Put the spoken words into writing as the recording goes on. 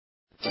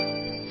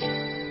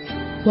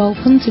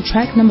Welcome to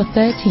track number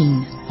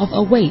 13 of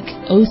Awake,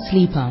 O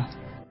Sleeper.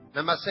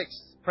 Number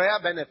 6, prayer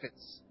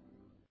benefits.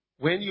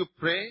 When you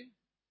pray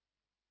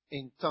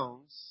in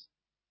tongues,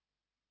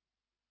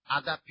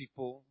 other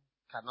people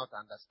cannot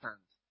understand.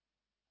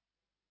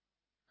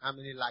 How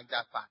many like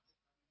that part?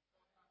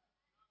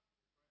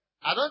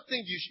 I don't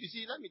think you should. You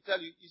see, let me tell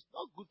you, it's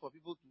not good for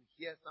people to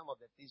hear some of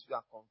the things you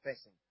are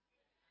confessing.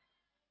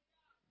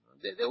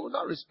 They will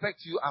not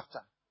respect you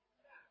after.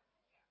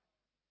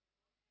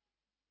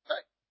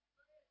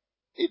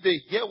 If they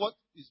hear what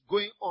is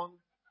going on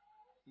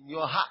in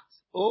your heart,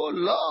 oh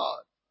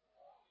Lord.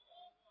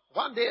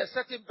 One day a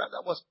certain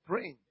brother was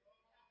praying.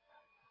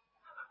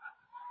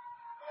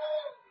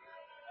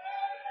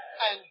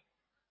 And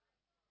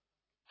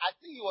I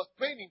think he was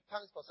praying in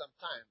tongues for some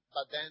time,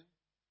 but then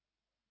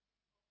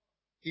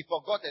he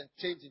forgot and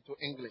changed into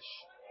English.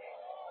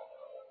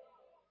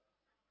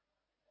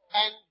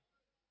 And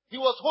he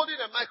was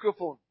holding a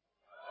microphone.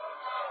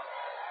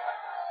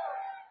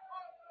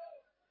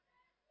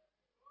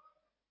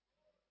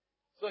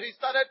 So he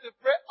started to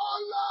pray, oh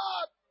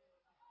Lord,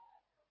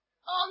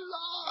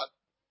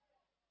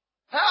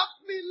 help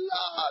me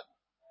Lord.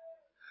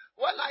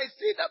 When I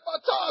see the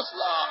battles,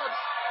 Lord,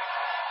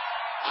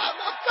 I'm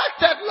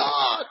affected,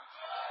 Lord.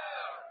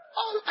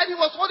 Oh, and he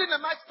was holding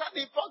the mic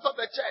standing in front of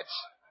the church.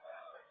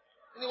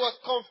 And he was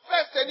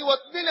confessing, he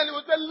was kneeling, he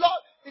was saying,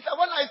 Lord, he said,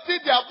 when I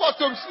see their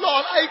bottoms,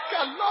 Lord, I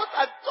cannot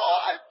at all,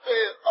 I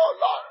feel, oh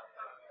Lord.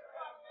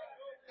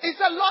 He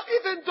said, Lord,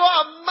 even though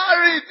I'm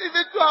married,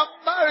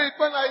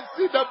 when I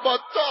see the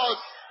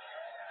bottoms,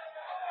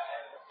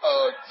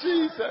 oh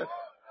Jesus,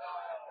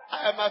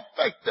 I am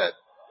affected.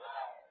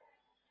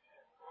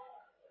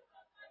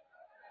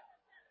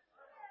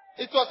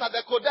 It was at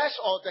the Kodesh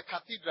or the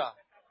cathedral.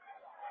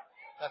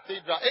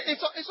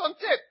 It's on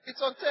tape.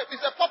 It's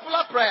a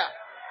popular prayer.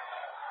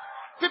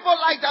 People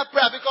like that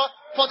prayer because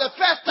for the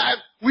first time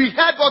we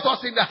heard what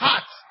was in the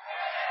heart.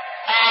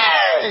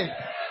 Hey!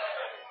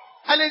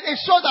 And it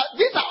showed that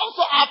these are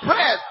also our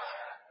prayers.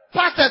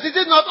 Pastors, is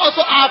it not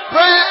also our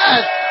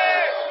prayers?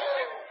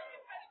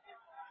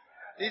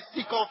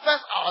 He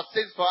confessed our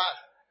sins for us.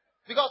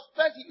 Because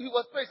first he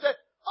was praying, he said,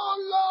 oh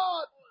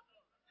Lord,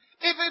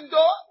 even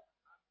though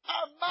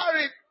I'm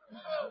married,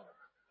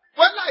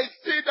 when I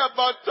see the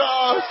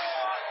battles,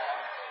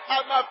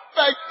 I'm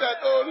affected.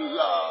 Oh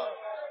Lord,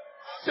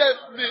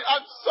 save me.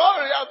 I'm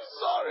sorry.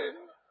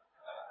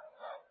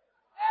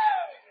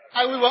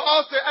 And we were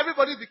all saying,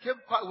 everybody became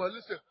quiet. Well,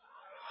 listen.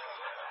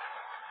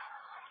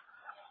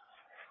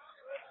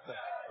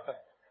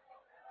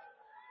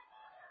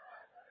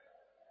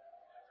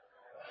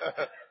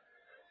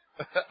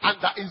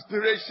 Under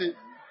inspiration.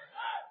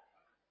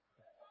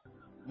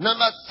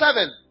 Number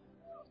 7.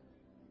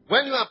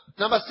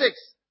 Number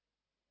 6.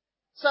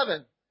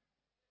 7.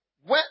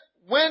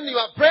 When you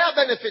are prayer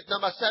benefit,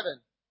 number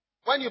 7.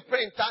 When you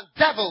pray in tongues,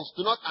 devils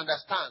do not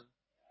understand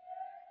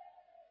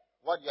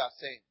what you are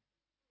saying.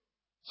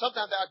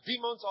 Sometimes there are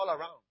demons all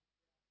around.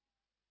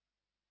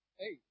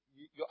 Hey,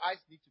 your eyes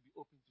need to be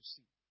open to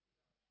see.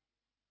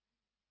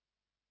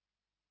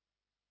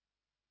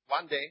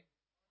 One day,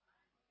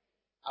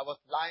 I was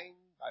lying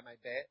on my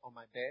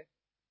bed,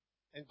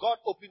 and God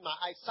opened my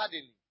eyes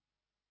suddenly.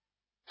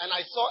 And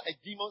I saw a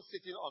demon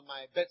sitting on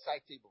my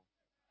bedside table.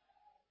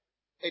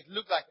 It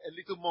looked like a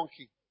little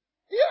monkey.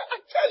 Yeah,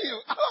 I tell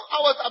you,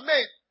 I was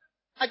amazed.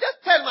 I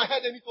just turned my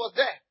head and it was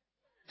there.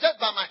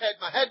 Just by my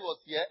head was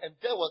here, and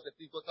there was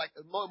it was like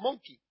a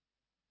monkey.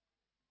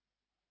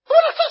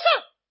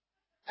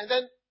 And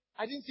then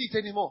I didn't see it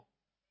anymore.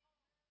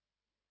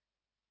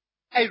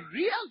 A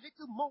real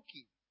little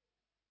monkey.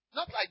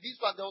 Not like this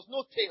one, there was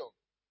no tail.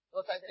 It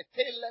was like a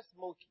tailless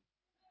monkey.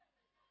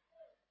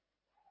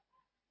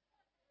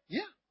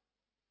 Yeah.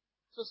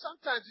 So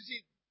sometimes you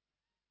see,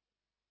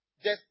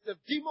 there's the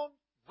demon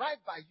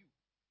right by you.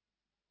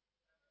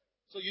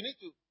 So you need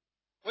to,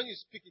 when you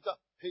speak it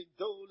up, then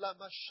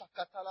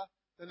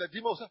the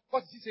demon will say,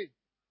 what is he saying?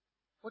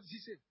 What is he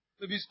saying?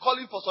 Maybe he's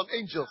calling for some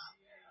angels.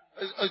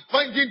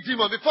 Finding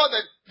demon. Before the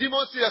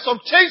demon sees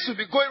some chains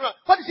will be going around.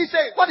 What is he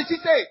saying? What is he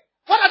saying?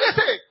 What are they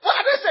saying? What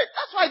are they saying?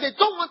 That's why they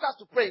don't want us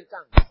to pray in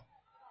tongues.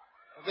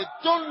 They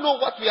don't know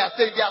what we are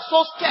saying. They are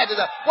so scared.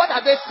 What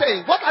are they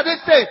saying? What are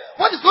they saying?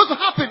 What is going to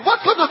happen?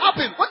 What's going to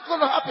happen? What's going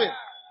to happen?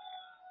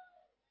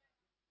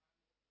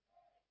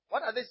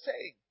 What are they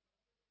saying?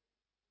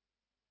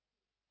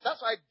 That's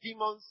why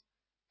demons,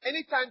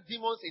 anytime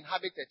demons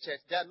inhabit a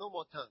church, there are no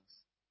more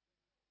tongues.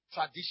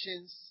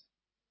 Traditions,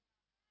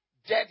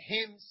 dead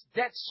hymns,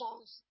 dead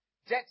songs,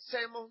 dead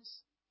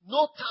sermons,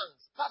 no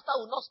tongues. Pastor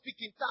will not speak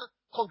in tongues.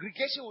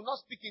 Congregation will not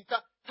speak in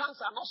tongues. Tongues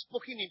are not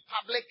spoken in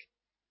public.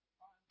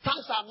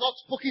 Tongues are not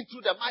spoken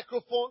through the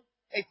microphone.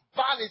 It's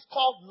bad. It's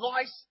called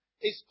noise.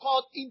 It's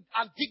called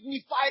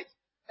undignified.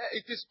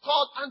 It is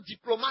called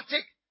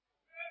undiplomatic.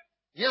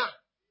 Yeah.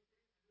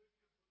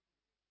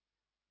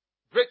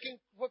 Breaking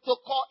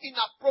protocol,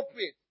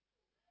 inappropriate.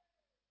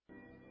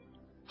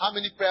 How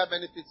many prayer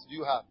benefits do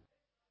you have?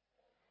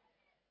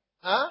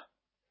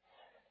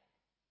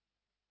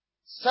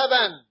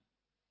 7.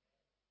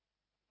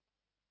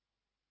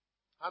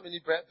 How many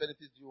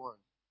benefits do you want?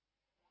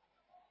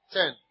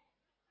 10.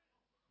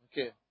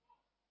 Okay.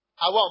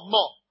 I want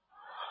more.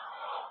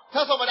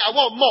 Tell somebody, I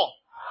want more.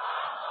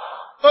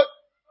 But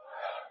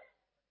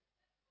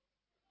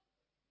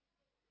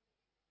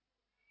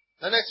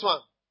the next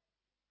one.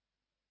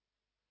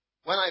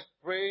 When I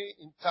pray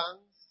in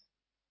tongues,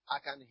 I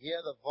can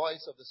hear the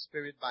voice of the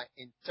Spirit by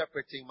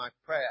interpreting my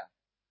prayer.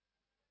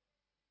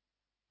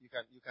 You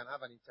can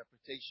have an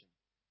interpretation.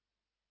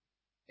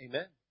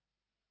 Amen.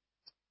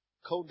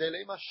 Oh,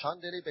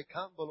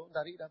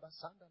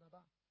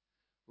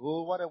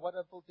 what a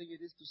wonderful thing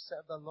it is to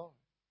serve the Lord.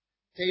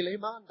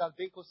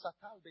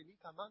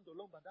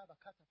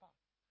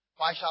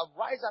 For I shall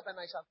rise up and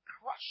I shall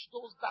crush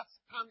those that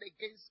stand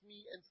against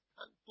me and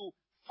stand to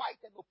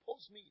fight and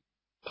oppose me.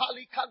 Now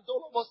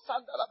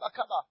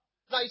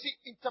you see,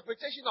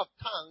 interpretation of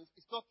tongues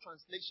is not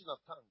translation of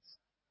tongues.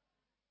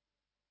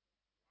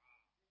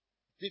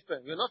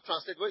 Different. We're not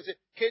translating. When you say,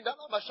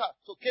 Kendala Masha.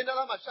 So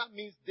Kendala Masha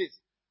means this.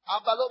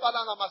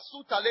 Abalobala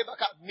Masuta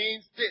Lebaka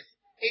means this.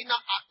 Ina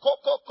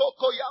Akoko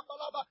Koko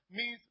Yambalaba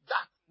means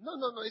that. No.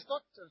 It's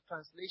not a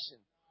translation.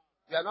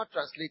 We are not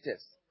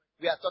translators.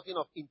 We are talking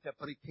of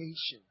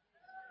interpretation.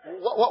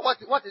 What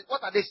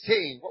are they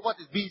saying? What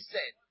is being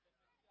said?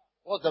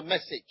 What's the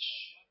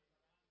message?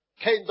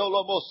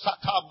 Kendolomo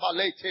Sata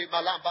Malete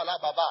Malambala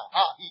Baba.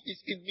 He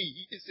is in me.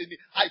 He is in me.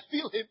 I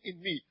feel him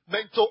in me.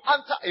 Mento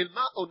anta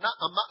elma ona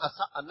ama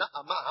asa ana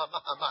ama hama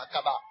hama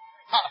kaba.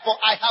 For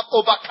I have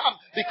overcome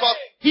because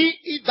he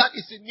that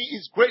is in me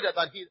is greater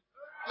than he.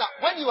 Now,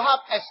 when you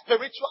have a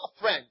spiritual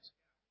friend,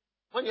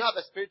 one of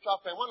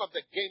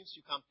the games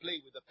you can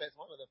play with the person,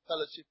 one of the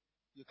fellowship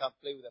you can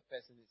play with the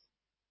person is,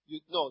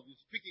 you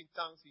speak in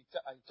tongues,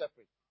 I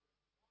interpret.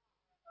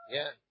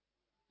 Yeah.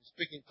 You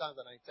speak in tongues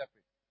and I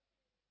interpret.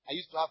 I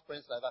used to have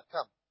friends like that.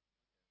 Come.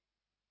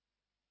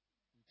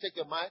 You take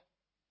your mic,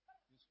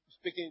 you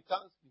speak in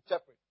tongues,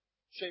 interpret.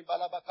 You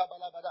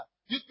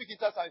speak in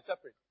tongues, I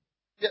interpret.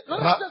 Yeah. No,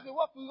 we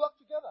work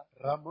together.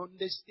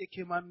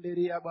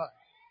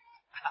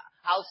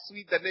 How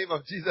sweet the name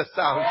of Jesus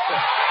sounds.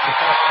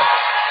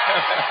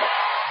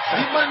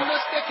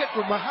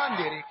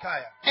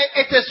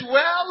 It is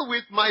well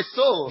with my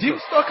soul.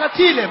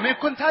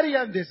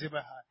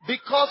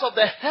 Because of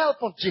the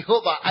help of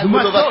Jehovah, I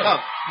will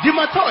overcome.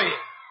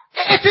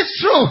 It is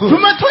true. It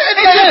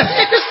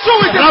is true.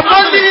 It is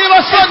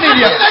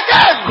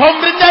again.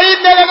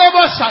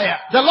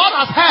 The Lord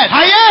has heard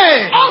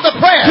all the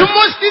prayers of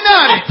tongues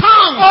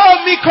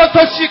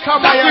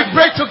that we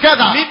pray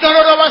together.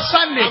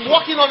 I'm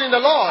walking on in the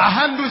Lord. I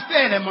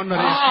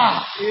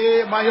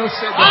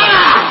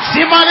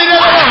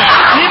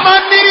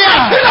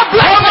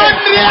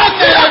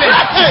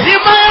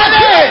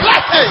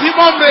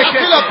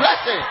feel a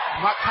blessing.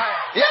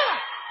 Yeah.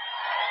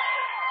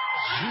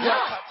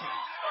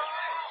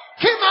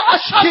 I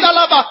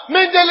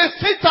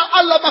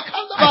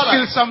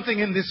feel something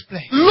in this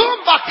place.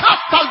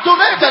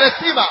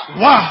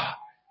 Wow.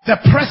 The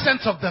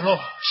presence of the Lord.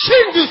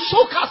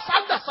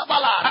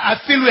 I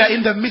feel we are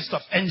in the midst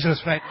of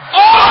angels right now.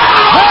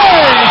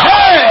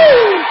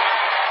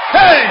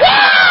 Hey!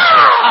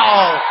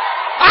 Wow!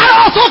 I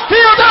also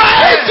feel there are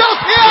angels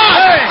here!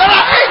 There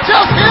are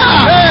angels here!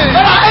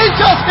 There are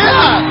angels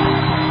here!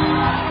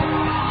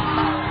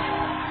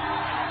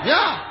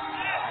 Yeah.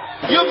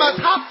 You must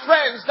have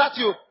friends that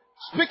you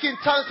speak in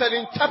tongues and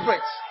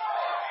interpret.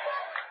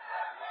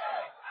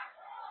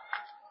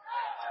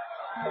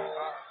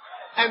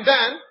 And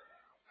then,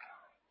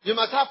 you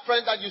must have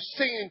friends that you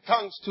sing in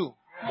tongues too.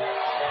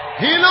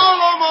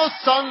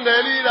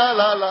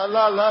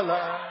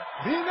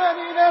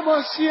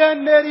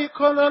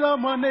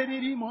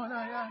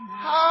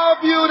 How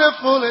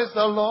beautiful is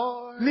the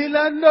Lord.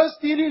 I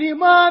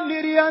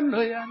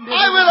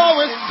will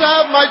always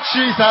serve my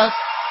Jesus.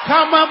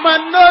 Oh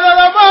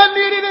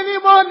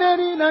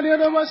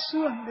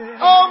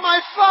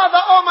my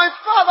Father,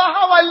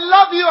 how I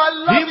love you, I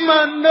love you.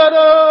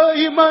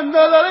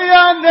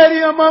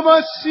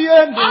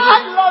 I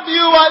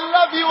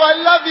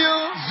love you.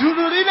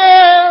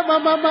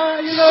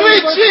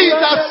 Sweet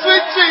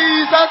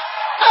Jesus.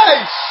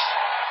 Hey.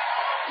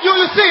 You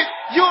see,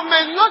 you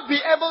may not be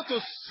able to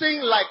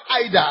sing like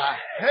Ida.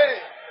 Hey.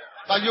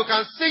 But you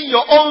can sing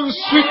your own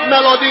sweet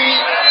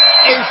melody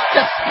in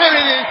the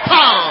spirit in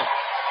town.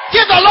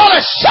 Give the Lord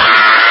a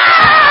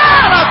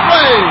shout of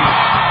praise.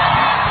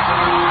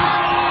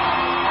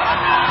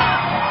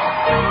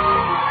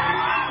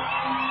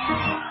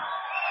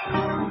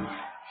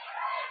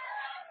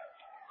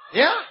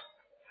 Yeah?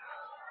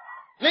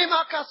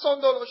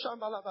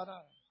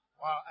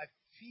 Wow, I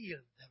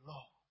feel the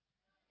Lord.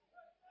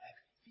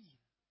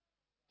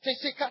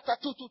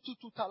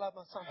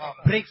 Wow,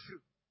 breakthrough.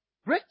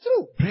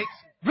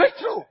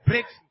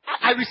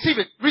 I receive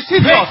it.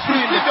 Receive your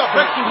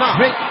breakthrough now.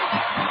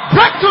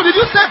 Breakthrough. Did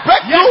you say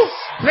breakthrough? Yes.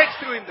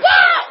 Breakthrough in the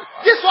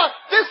This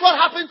what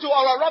happened to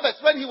Oral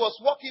Roberts when he was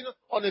walking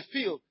on a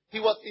field. He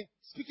was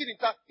speaking in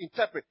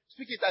interpret.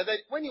 And then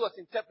when he was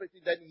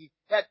interpreting, then he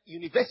had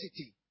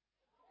university.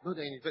 Know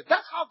the university.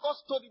 That's how God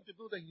told him to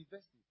do the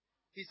university.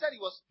 He said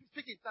he was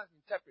speaking in tongues,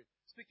 interpret.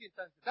 Speaking in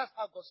tongues. That's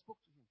how God spoke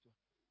to him.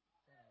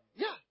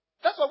 Yeah.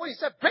 That's why when he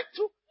said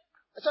breakthrough.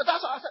 So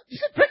that's why I said, he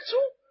said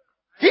breakthrough?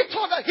 He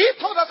told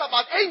us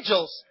about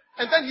angels.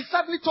 And then he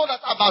suddenly told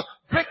us about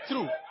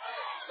breakthrough.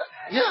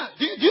 Yeah.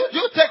 Do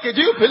you take it?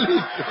 Do you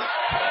believe?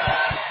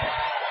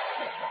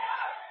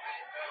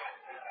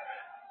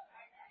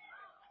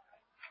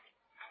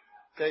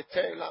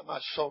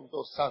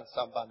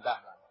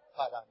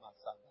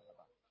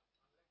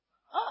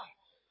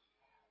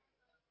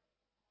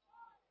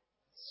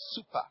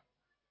 Super.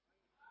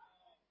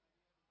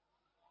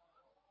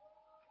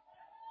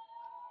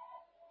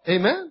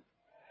 Amen.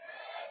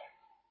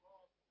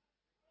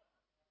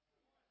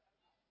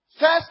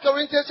 1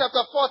 Corinthians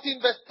chapter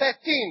 14 verse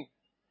 13.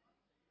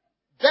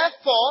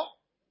 Therefore,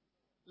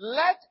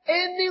 let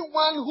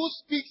anyone who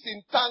speaks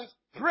in tongues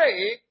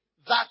pray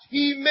that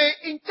he may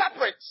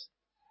interpret.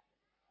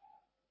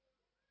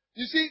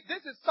 You see,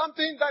 this is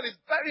something that is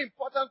very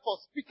important for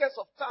speakers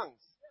of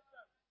tongues.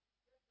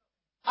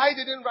 I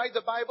didn't write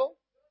the Bible.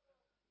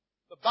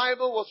 The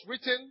Bible was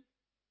written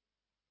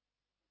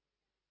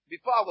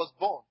before I was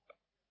born.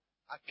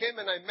 I came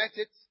and I met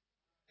it,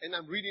 and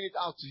I'm reading it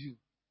out to you.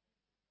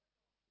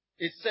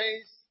 It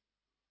says,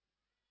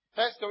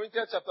 1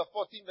 Corinthians chapter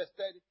 14 verse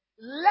 30,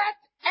 let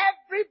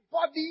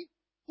everybody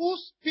who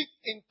speaks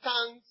in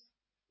tongues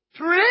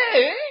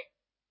pray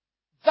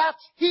that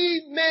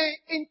he may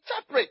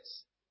interpret.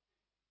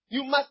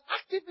 You must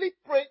actively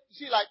pray. You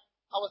see, like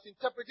I was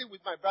interpreting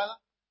with my brother.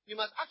 You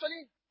must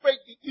actually pray.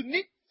 You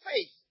need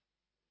faith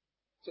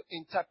to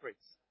interpret.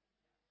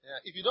 Yeah.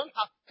 If you don't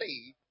have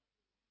faith,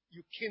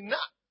 you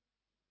cannot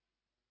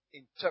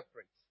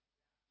interpret.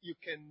 You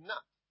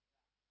cannot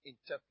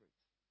interpret.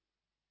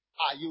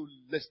 Are you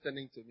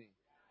listening to me?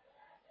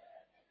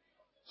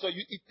 So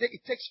it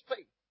takes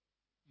faith.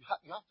 You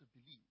have to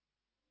believe.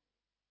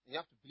 And you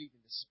have to believe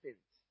in the Spirit.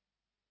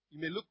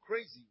 You may look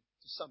crazy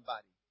to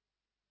somebody,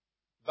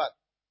 but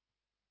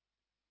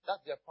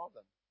that's their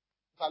problem.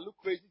 If I look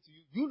crazy to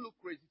you, you look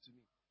crazy to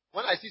me.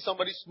 When I see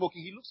somebody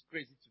smoking, he looks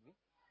crazy to me.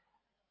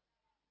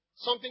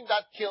 Something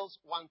that kills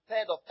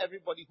 1/3 of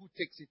everybody who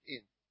takes it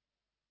in.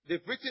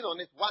 They've written on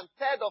it,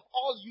 1/3 of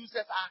all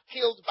users are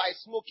killed by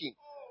smoking.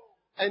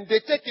 And they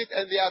take it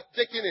and they are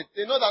taking it.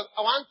 They know that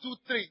 1, 2,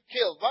 3,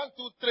 kill. 1,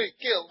 2, 3,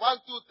 kill. 1,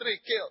 2, 3,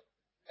 kill.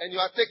 And you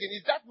are taking.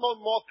 Is that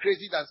more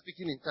crazy than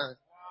speaking in tongues?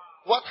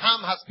 What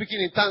harm has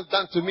speaking in tongues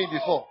done to me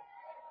before?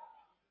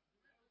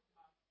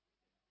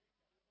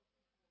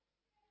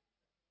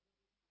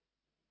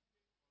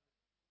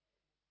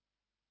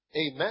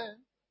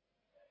 Amen.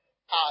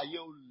 Are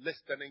you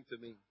listening to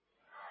me?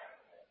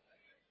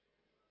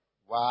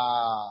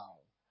 Wow.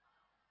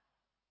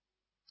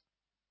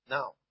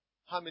 Now,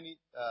 how many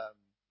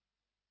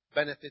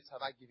benefits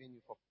have I given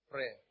you for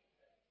prayer?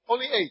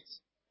 Only 8.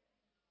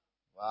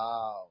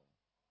 Wow.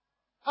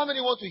 How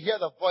many want to hear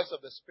the voice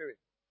of the Spirit?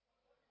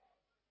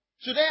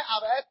 Today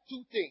I've heard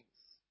 2 things.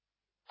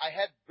 I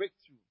heard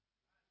breakthrough.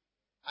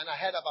 And I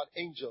heard about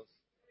angels.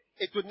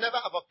 It would never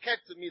have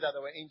occurred to me that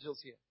there were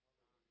angels here.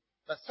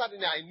 But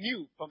suddenly I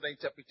knew from the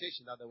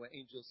interpretation that there were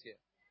angels here.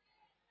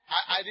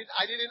 I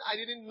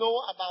didn't know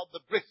about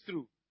the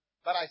breakthrough.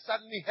 But I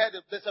suddenly heard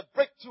there's a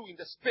breakthrough in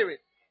the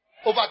Spirit.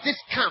 Over this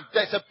camp,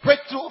 there's a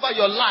breakthrough over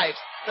your life.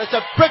 There's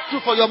a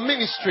breakthrough for your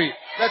ministry.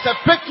 There's a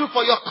breakthrough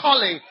for your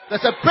calling.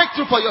 There's a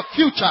breakthrough for your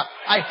future.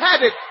 I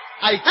heard it.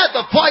 I heard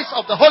the voice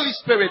of the Holy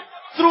Spirit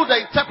through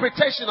the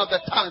interpretation of the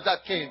tongues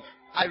that came.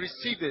 I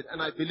received it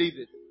and I believe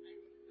it.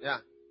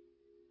 Yeah.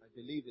 I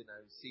believe it and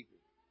I receive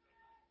it.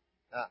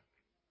 Yeah.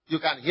 You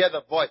can hear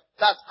the voice.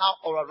 That's how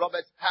Oral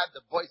Roberts had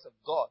the voice of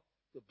God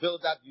to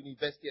build that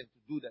university and to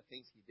do the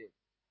things he did.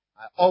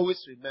 I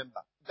always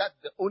remember. That's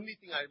the only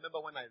thing I remember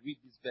when I read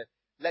this verse.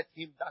 Let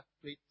him that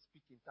speak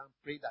in tongues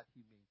pray that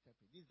he may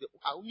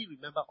interpret. I only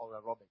remember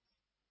Oral Roberts.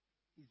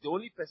 He's the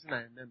only person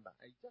I remember.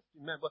 I just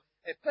remember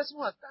a person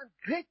who has done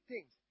great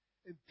things.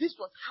 And this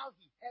was how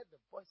he heard the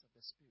voice of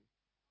the Spirit.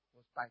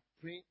 Was by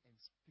praying and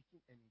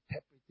speaking and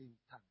interpreting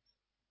tongues.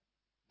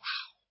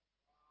 Wow.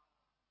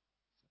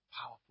 It's a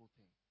powerful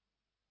thing.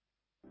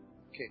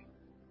 Okay.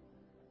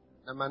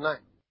 Number 9.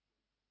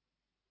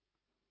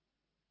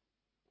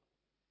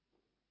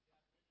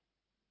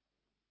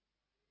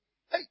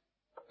 Hey,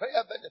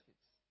 prayer benefits.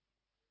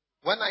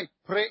 When I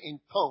pray in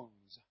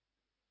tongues,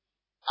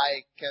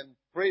 I can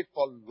pray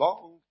for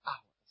long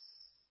hours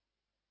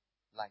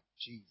like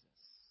Jesus.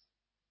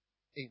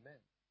 Amen.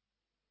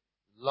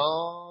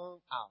 Long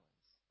hours.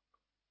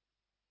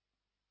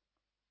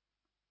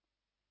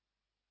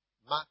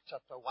 Mark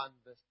chapter 1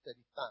 verse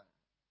 35.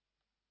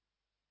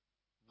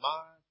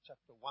 Mark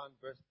chapter 1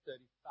 verse 35.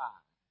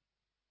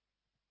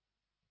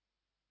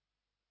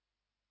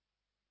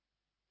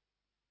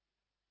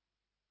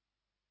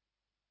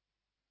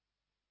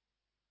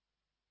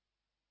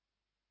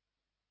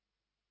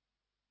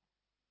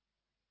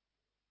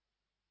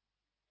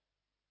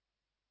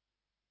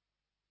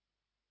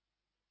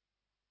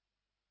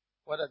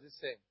 What does it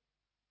say?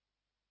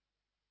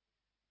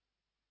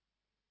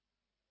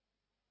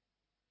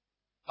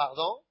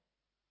 Pardon?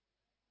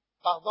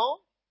 Pardon?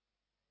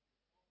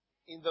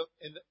 in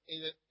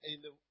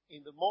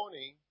the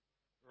morning,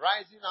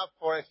 rising up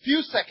for a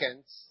few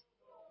seconds,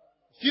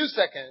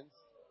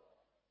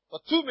 for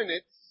 2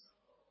 minutes,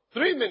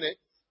 3 minutes.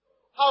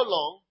 How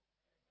long?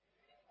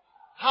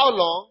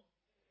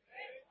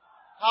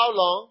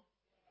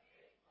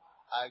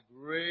 A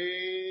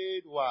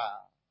great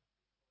while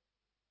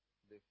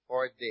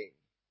before day.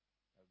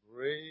 A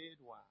great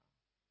while.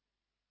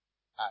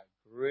 A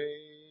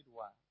great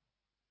while.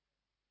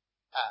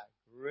 A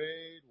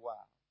great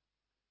while.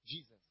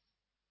 Jesus.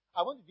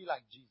 I want to be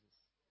like Jesus.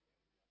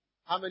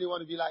 How many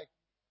want to be like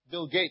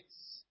Bill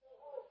Gates?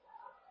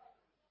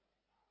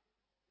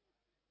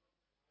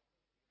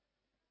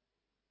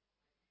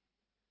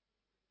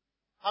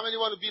 How many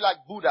want to be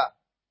like Buddha?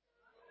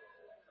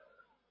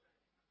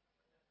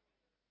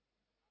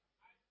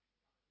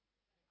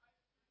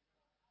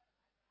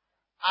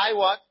 I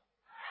what?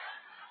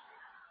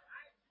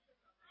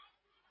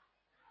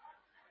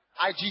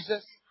 I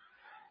Jesus.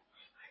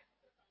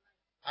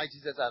 I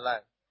Jesus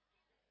alive.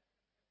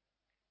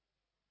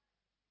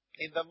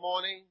 In the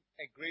morning,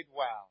 a great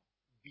while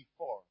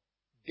before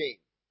day.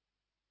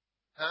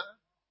 Huh?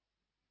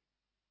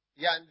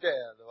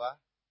 Yandel,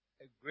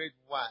 a great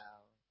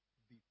while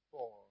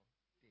before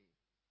day.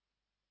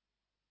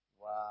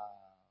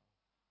 Wow.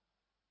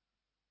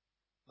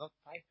 Not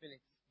 5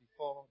 minutes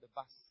before the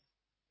bus.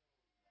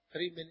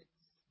 3 minutes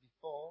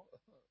before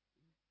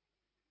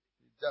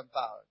you jump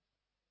out.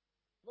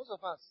 Most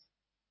of us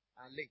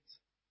are late.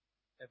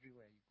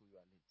 Everywhere you go, you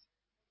are late.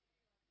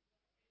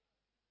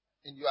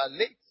 And you are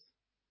late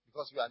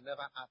because you are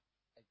never up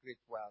a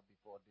great while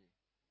before day.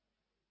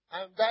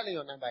 I'm dialing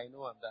your number. I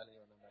know I'm dialing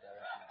your number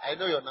directly. I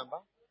know your number.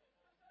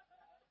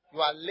 You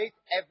are late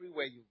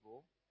everywhere you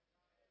go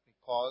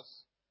because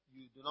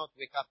you do not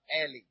wake up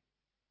early.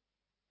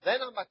 Then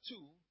number 2,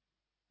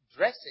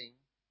 dressing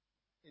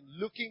and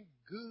looking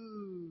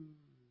good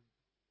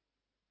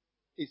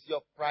is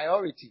your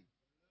priority.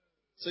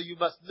 So you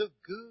must look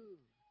good.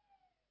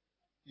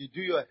 You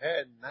do your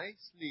hair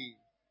nicely.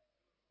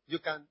 You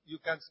can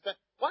spend.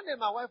 One day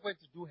my wife went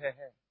to do her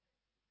hair.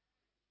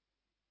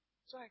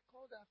 So I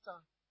called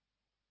after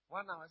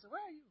 1 hour. I said,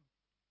 where are you?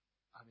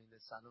 I'm in the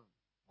salon.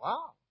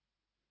 Wow.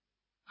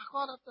 I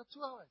called after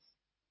 2 hours.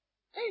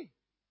 Hey,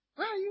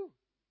 where are you?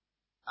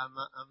 I'm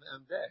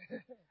there.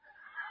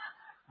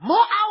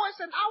 More hours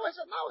and hours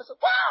and hours.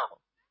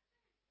 Wow.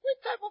 What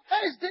type of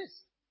hair is this?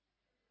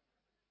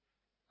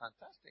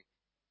 Fantastic.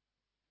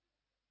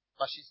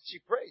 But she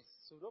prays,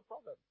 so no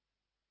problem.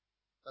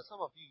 But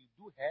some of you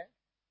do hair,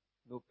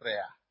 no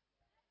prayer.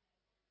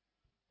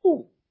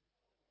 Who?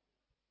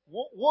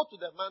 Woe to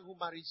the man who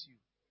marries you.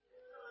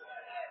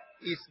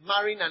 He's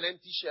marrying an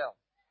empty shell.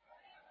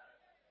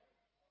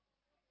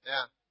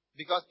 Yeah.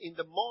 Because in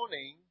the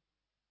morning,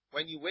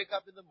 when you wake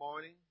up in the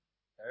morning,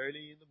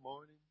 early in the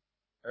morning,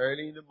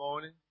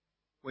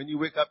 when you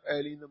wake up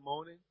early in the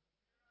morning,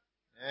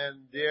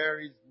 and there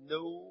is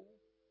no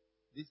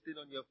this thing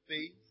on your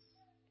face,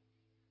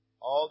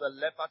 all the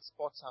leopard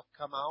spots have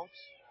come out,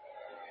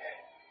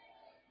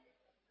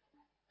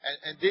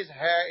 and this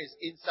hair is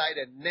inside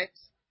a net.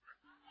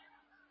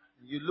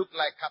 You look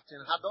like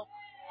Captain Haddock.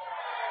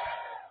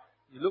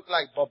 You look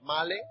like Bob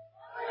Marley.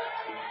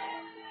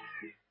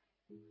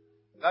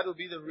 That will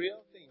be the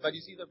real thing. But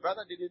you see, the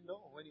brother didn't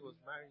know when he was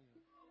marrying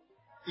you.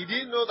 He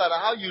didn't know that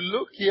how you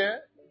look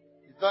here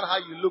is not how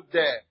you look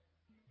there.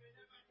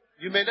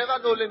 You may never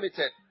know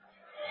limited.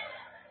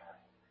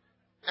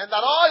 And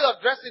that all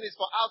your dressing is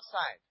for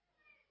outside.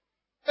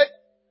 Hey.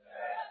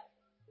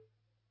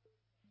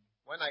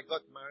 When I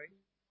got married,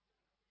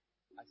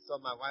 I saw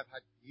my wife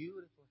had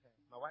beautiful hair.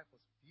 My wife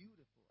was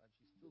beautiful and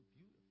she's still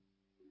beautiful.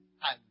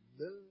 I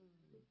love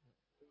her.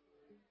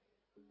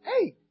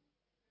 Hey!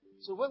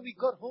 So when we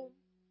got home,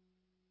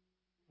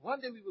 one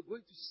day we were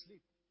going to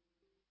sleep.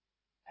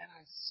 And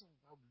I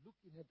would look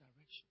in her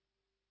direction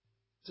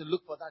to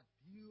look for that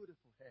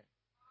beautiful hair.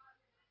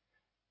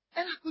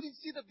 And I couldn't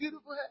see the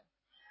beautiful hair.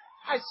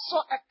 I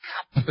saw a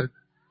cap. A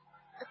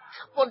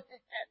cap on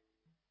her head.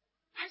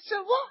 I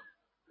said, what?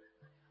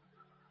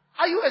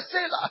 Are you a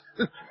sailor?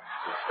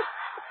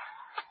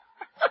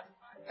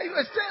 Are you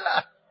a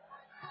sailor?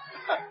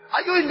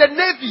 Are you in the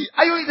Navy?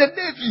 Are you in the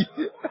Navy?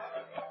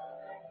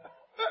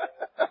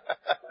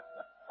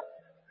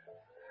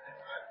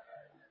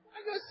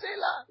 Are you a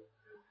sailor?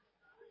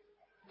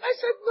 I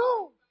said,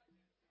 no.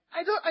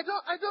 I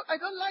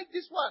don't like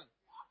this one.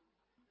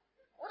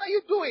 What are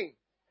you doing?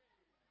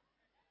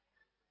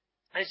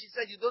 And she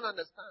said, you don't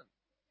understand.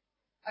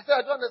 I said,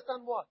 I don't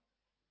understand what?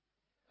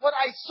 What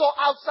I saw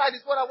outside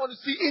is what I want to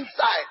see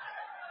inside.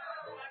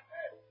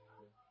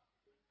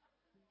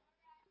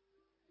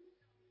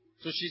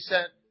 So she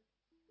said,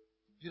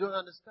 you don't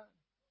understand.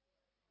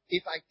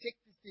 If I take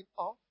this thing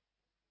off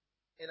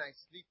and I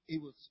sleep,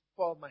 it will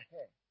spoil my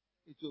hair.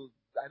 It will,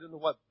 I don't know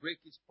what,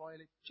 break it, spoil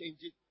it, change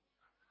it.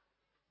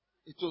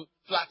 It will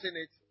flatten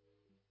it.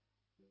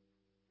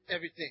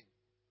 Everything.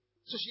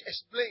 So she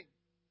explained.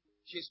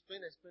 She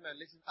explained, and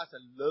listened as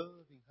a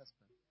loving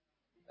husband.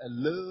 A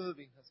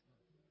loving husband.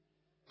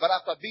 But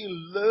after being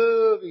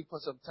loving for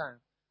some time,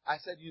 I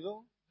said,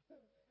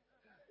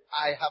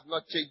 I have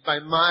not changed my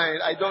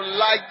mind. I don't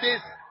like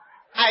this.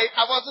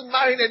 I wasn't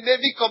marrying a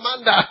Navy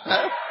commander.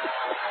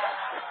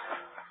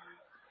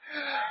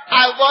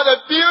 I want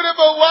a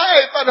beautiful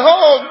wife at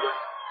home.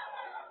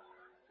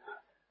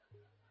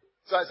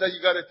 So I said,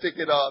 you got to take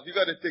it off. You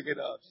got to take it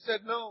off. She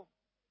said, no.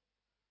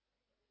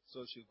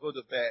 So she'll go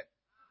to bed.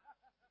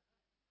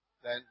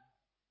 Then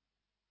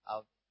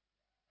I'll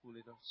pull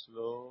it up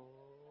slow.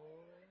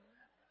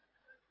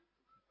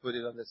 Put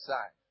it on the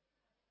side.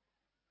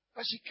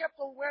 But she kept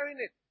on wearing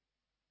it.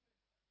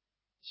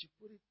 She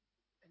put it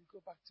and go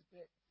back to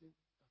bed. Then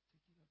I'll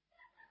take it off.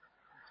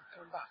 To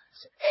come back. I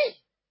said, hey!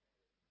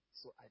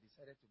 So I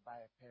decided to buy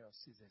a pair of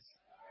scissors.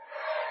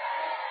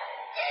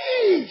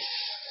 Eesh!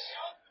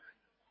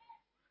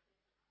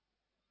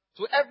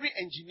 To every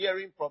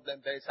engineering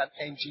problem, there is an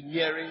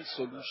engineering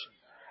solution.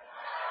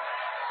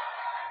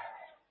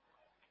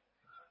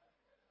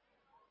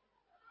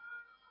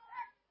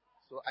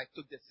 So I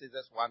took the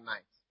scissors one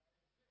night.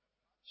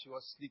 She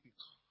was sleeping.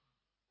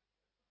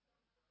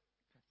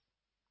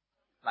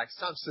 Like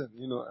Samson,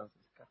 I was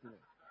cutting it.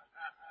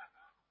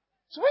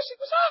 So when she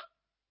goes,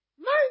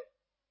 my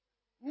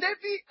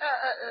Navy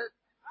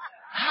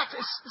hat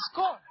is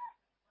gone.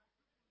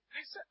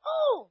 I said,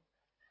 oh,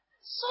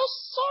 so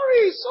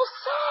sorry, so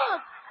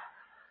sad.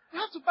 You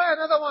have to buy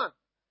another one.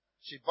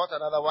 She bought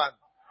another one.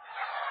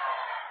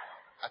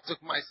 I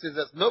took my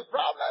scissors, no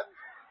problem.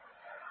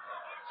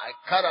 I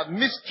cut a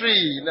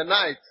mystery in the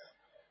night.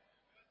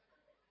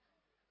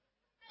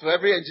 To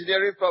every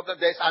engineering problem,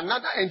 there's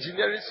another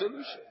engineering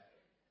solution.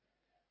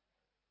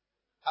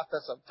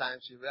 After some time,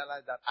 she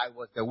realized that I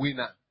was the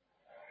winner.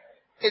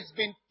 It's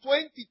been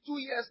 22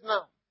 years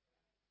now.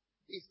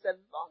 It's a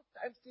long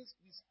time since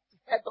we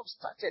heard of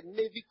such a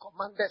Navy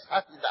commander's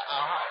hat in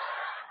our house.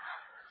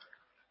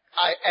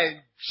 I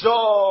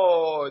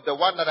enjoy the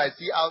one that I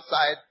see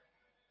outside.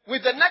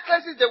 With the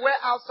necklaces they wear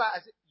outside, I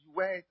say, you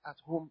wear it at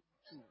home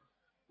too.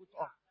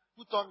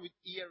 Put on with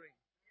earrings.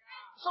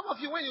 Some of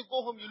you, when you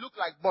go home, you look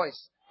like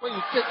boys. When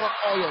you take off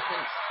all your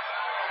things.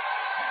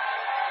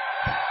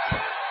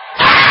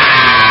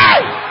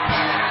 Time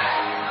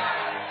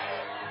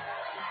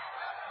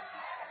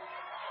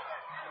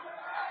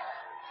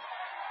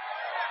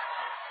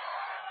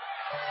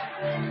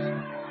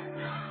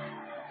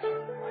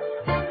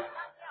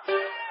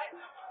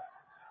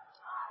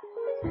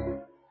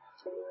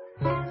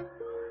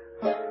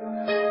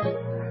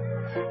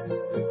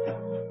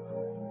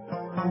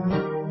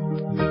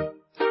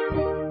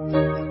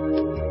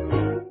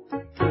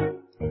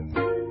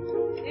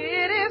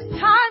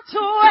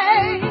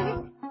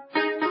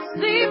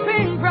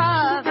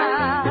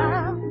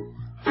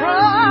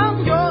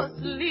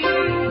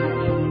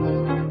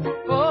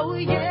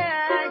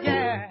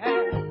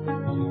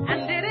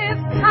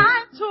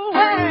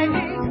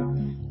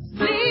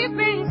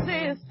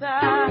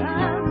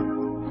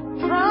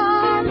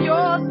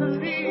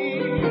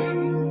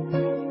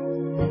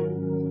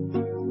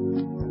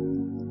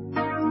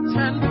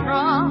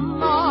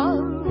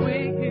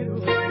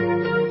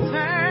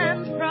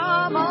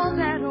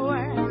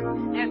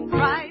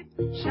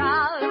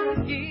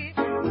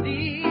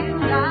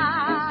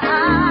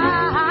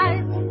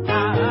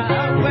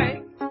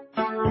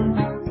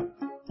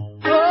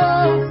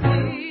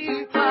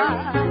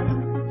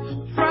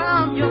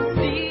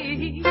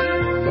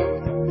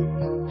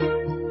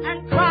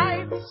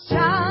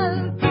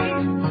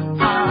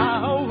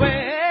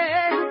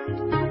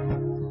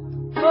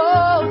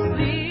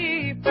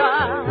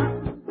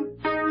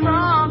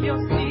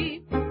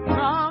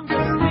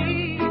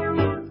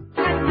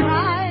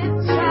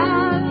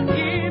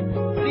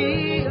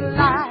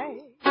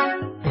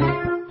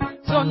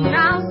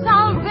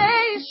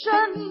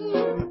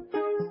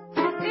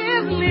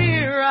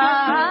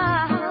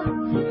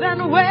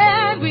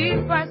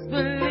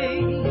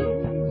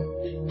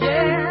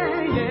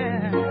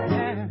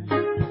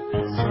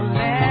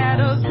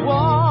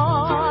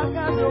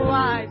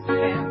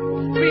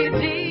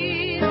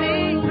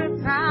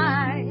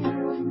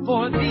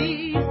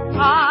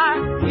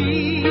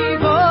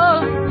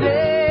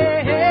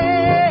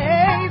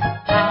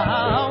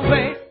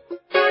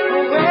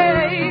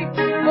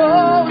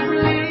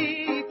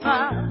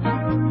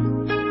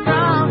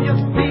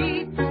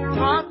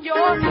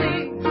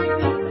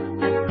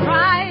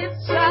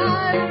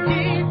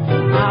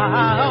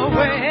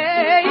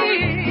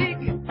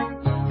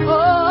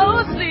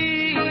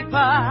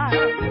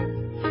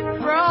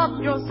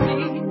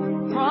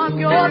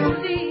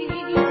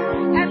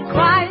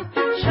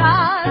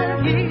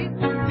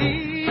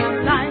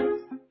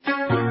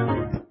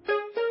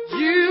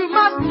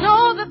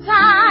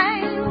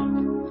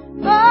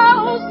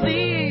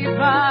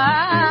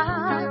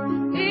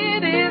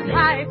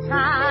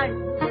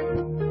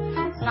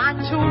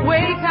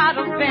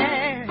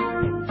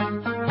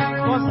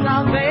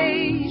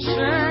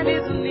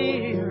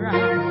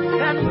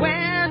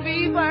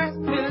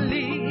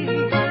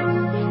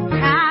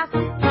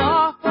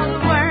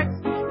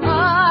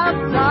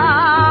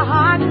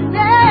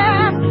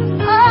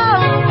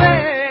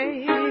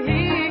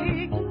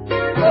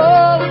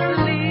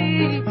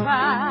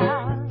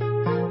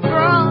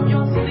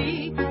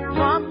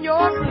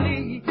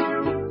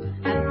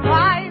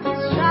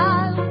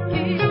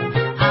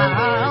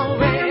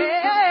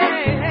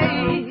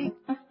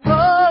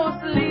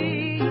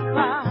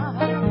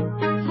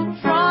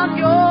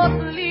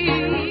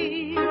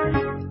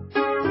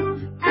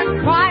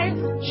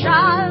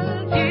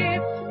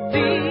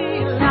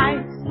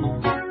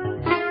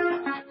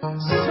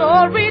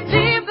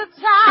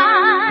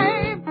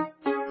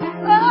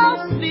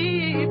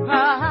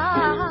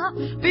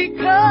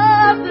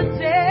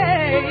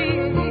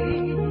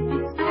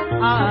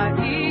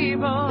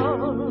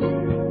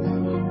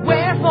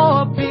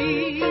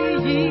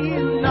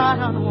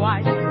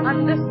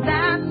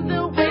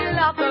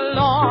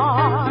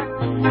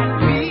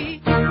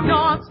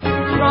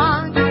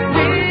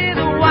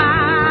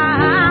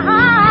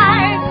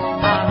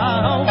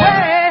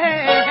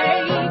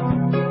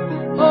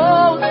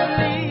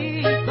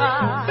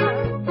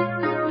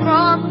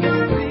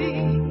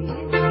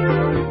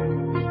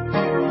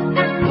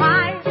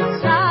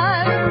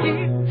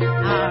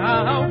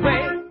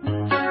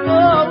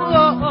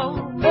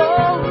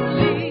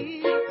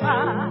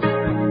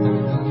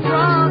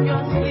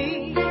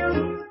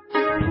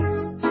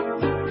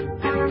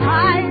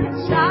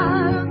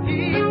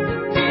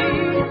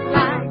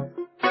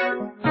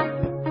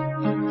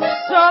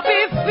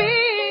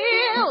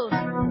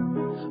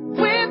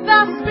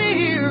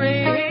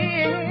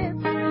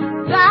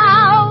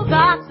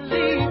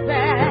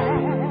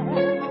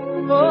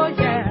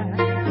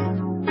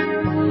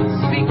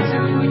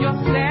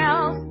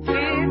ourselves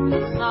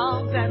with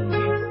songs and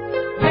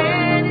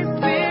many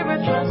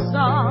spiritual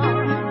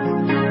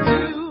songs. Do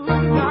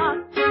not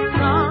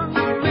run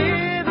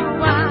with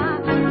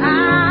wine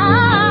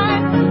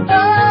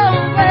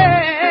away.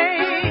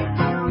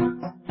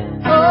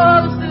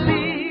 Oh,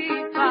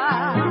 sleeper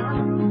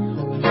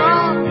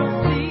from the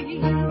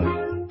sea,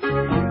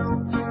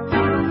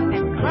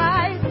 and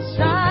Christ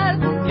shall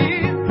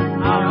give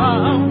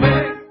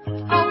away.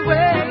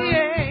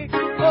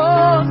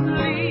 Oh,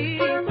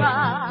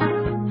 sleeper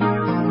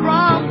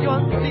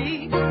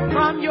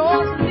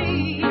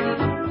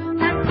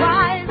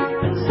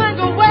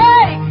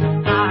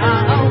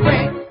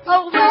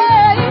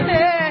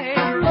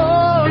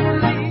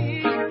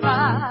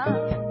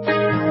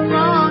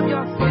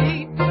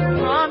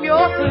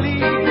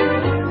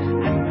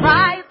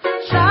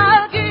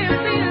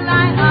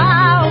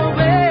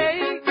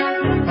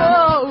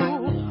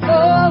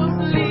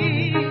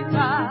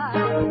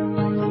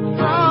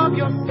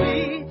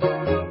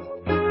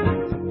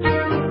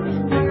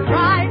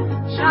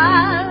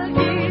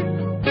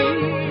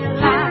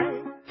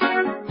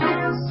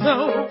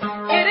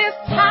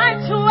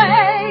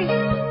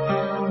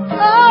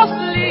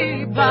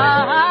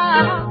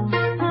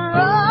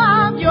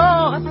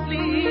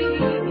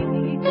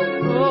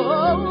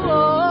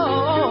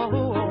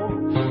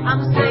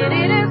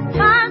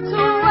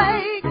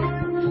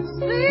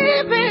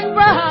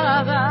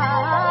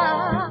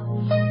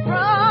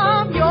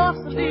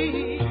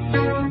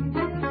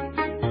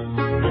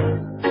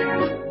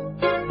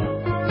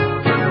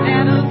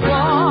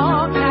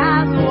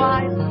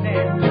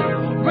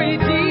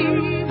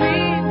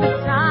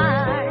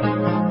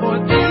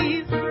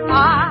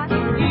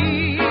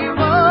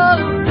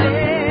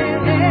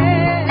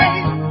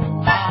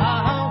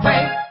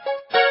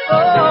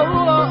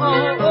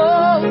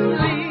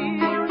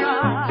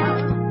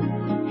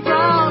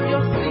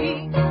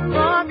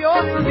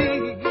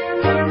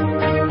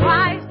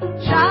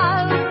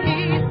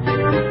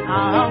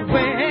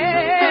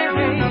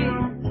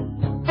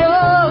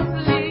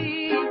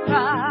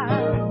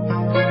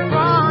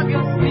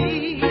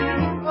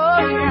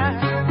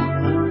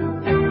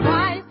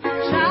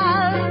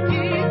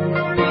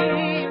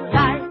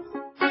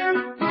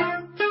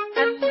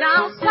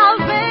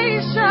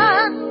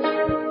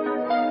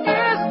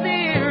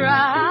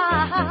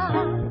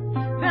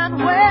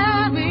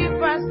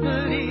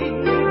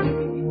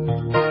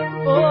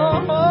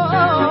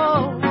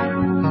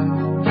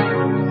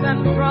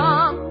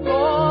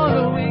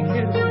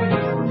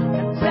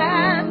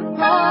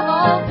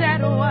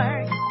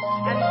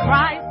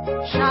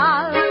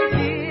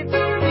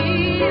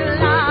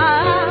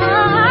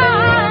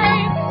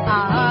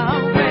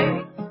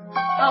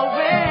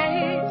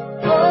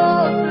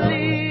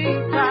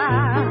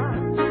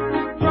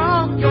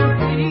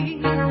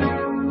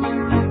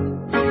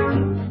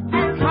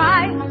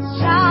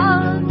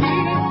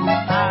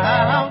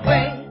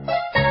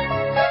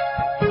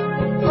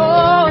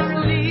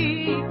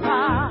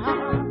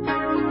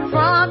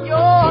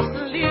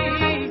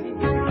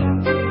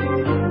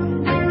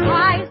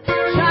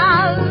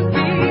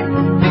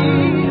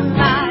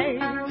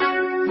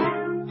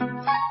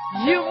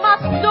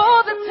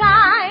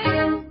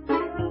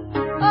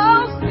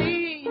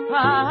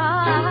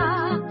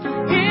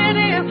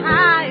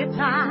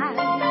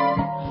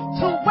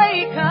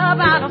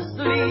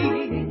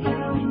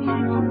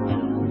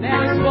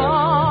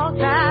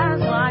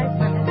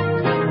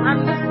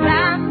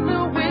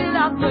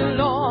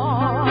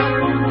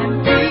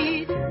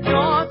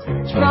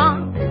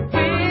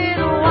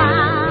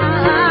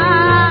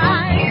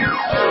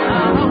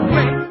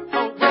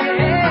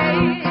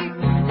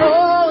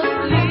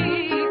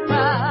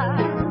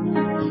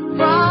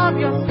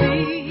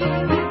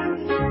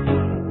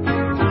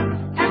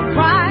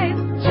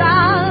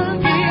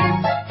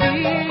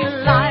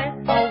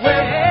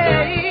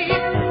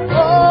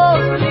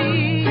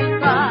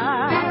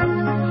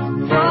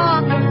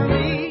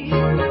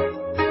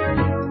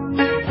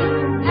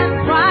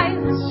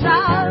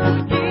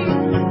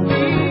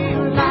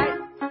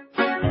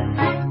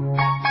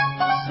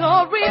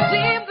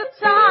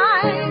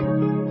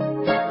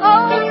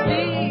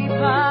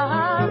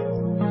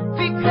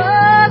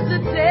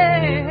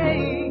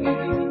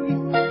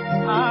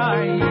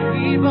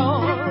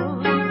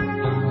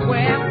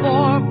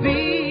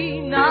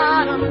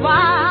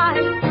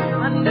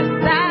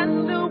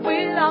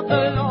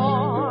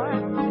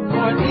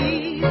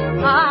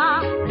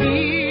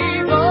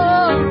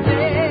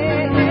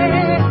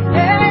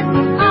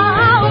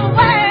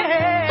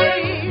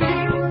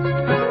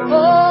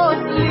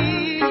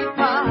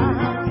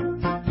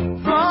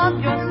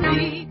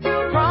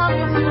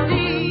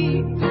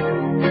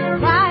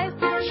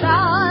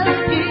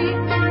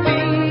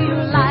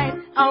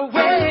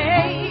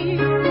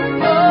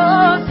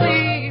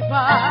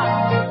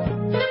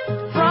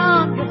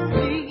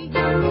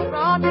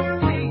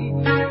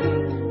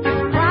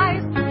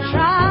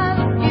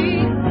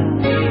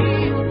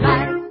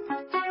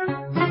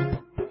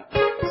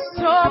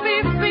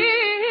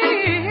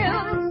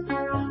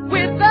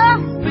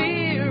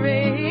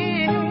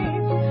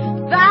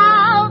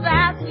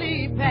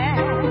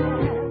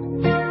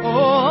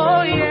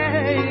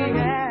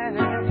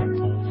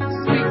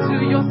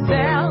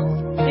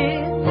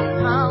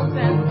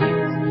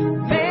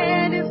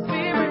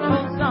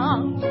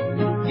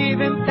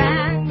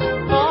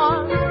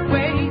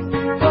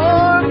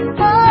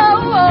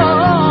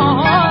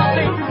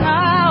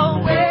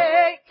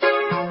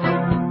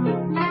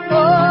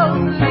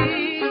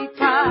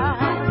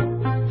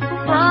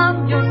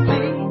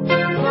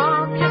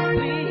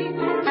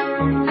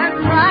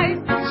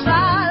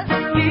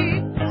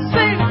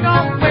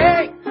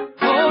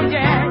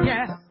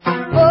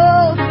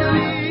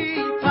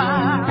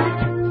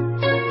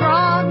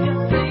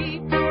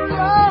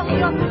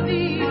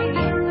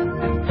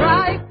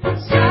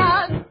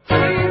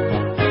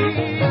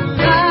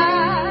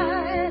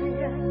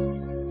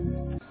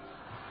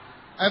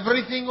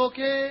Everything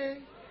okay?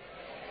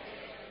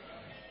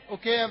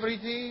 Okay,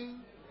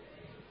 everything?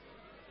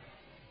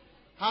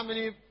 How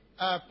many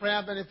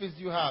prayer benefits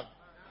do you have?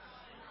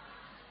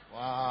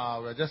 Wow,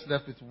 we're just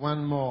left with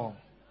one more.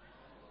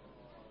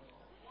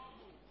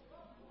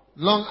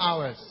 Long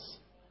hours.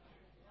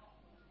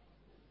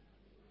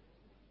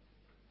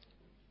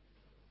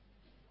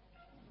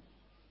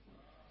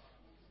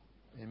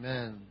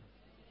 Amen.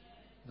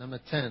 Number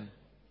 10.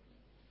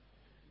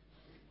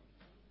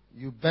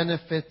 You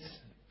benefit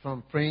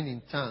from praying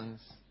in tongues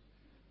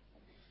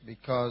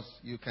because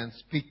you can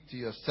speak to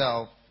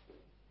yourself.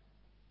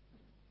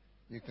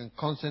 You can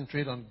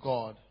concentrate on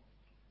God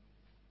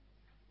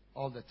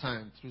all the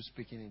time through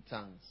speaking in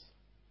tongues.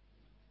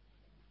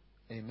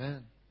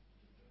 Amen.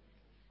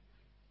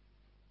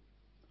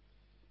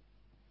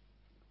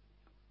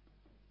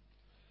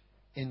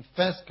 In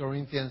 1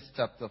 Corinthians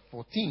chapter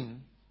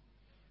 14,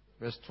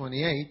 verse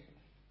 28,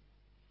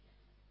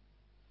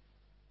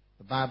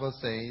 the Bible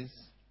says,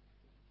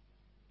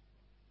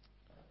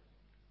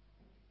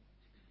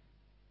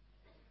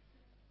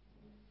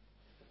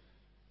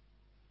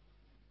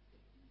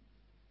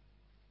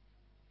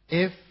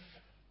 if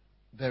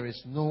there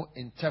is no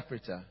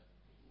interpreter,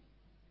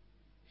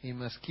 he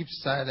must keep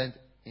silent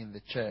in the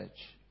church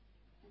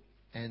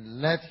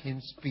and let him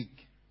speak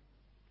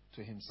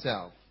to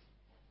himself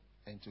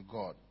and to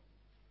God.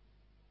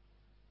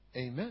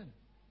 Amen.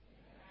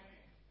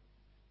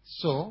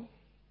 So,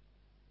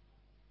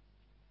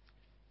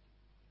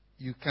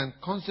 you can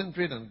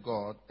concentrate on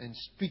God and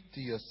speak to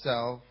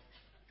yourself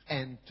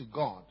and to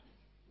God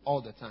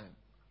all the time.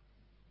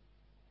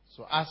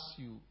 So as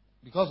you,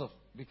 because of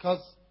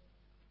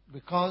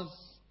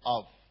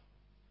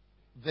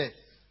this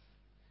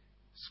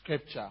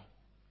scripture,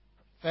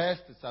 1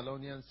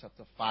 Thessalonians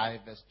chapter 5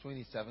 verse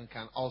 27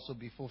 can also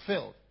be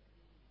fulfilled.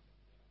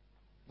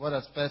 What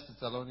does 1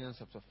 Thessalonians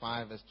chapter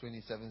 5 verse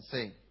 27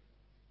 say?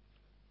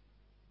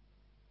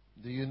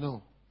 Do you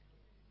know?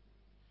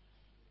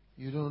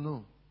 You don't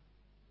know.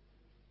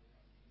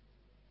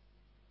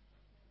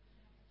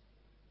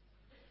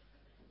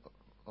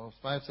 Or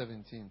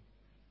 5:17.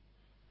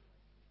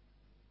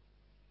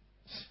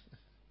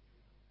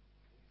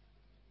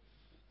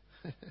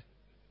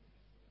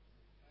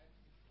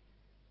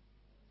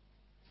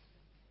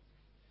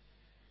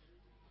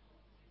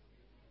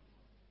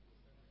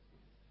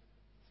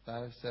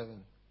 It's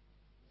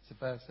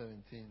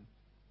 5:17.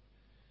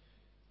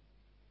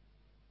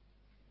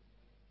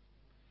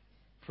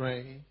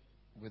 Pray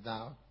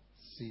without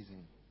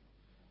ceasing.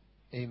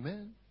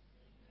 Amen.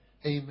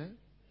 Amen.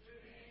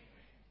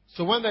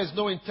 So when there is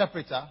no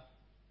interpreter,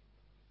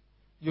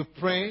 you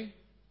pray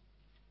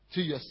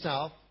to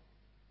yourself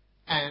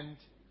and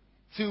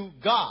to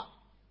God.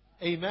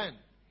 Amen.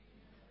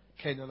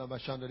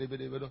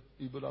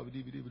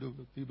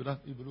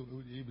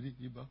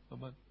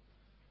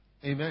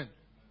 Amen.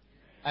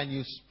 And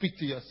you speak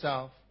to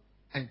yourself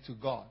and to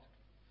God.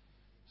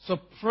 So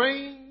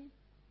praying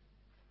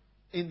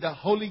in the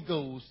Holy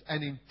Ghost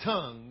and in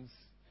tongues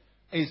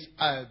is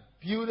a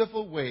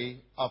beautiful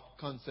way of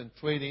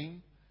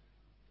concentrating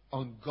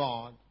on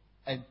God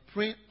and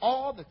praying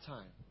all the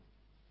time.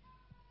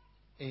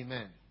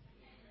 Amen.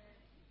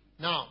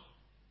 Now,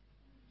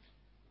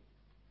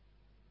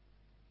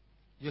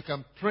 you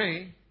can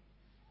pray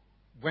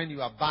when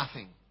you are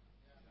bathing.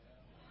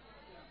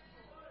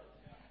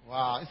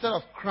 Wow. Instead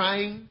of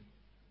crying,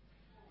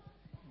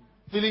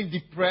 feeling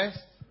depressed,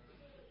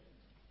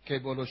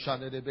 and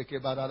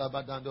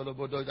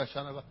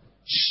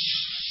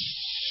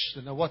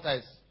the water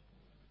is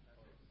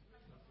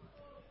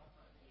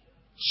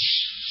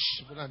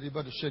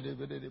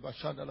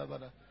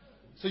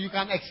so you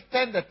can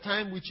extend the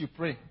time which you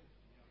pray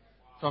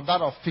from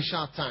that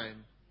official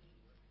time.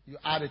 You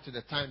add it to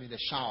the time in the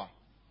shower.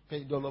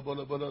 And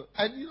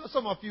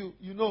some of you,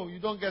 you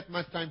don't get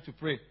much time to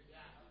pray.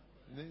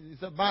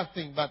 It's a bad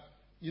thing, but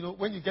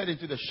when you get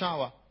into the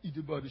shower,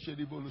 you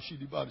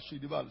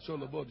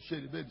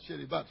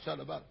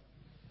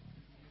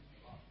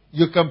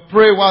can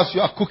pray whilst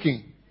you are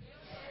cooking.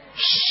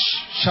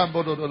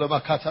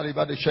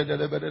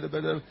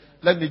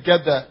 Let me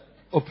get the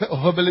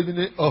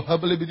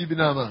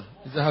Ohebelibinama.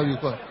 Is that how you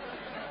call it?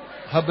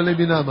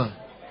 Ohebelibinama.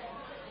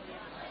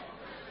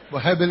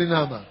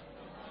 Bohebelinama.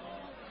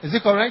 Is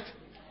it correct?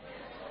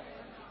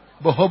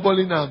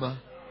 Bohobolinama.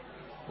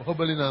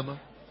 Bohobolinama.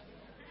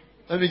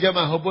 Let me get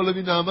my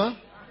hobolinama.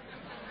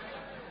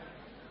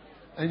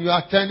 And you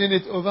are turning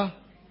it over.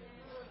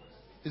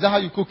 Is that how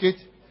you cook it?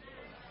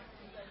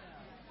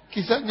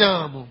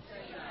 Kisanyamu.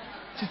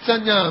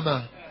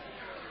 Chitsanyama.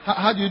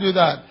 How do you do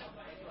that?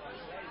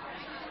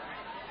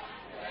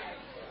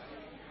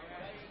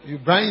 You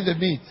brine the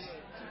meat.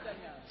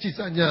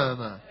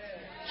 Chisanyama.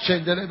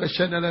 Shendelebe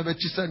shendelebe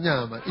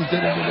chisanyama.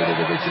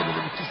 Idelebe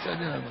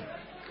chisanyama.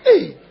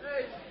 Hey!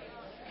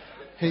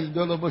 Hey,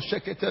 dolobo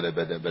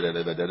sheketelebe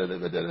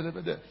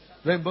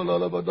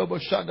Rembolobo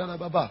shadana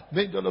baba.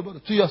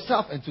 To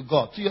yourself and to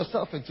God. To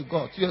yourself and to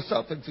God. To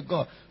yourself and to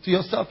God. To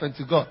yourself and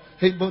to God.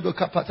 Hey, bodo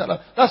kapatala.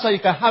 That's why you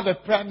can have a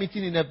prayer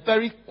meeting in a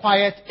very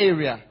quiet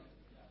area.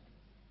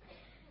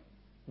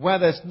 where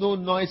there's no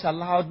noise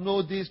allowed,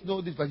 no this,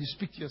 but you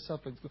speak to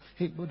yourself and go,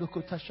 hey,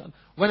 Modoko Tashan.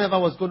 Whenever I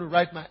was going to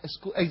write my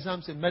school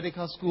exams in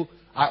medical school,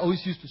 I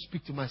always used to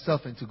speak to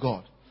myself and to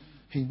God.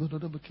 Hey,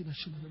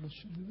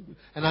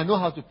 and I know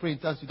how to pray in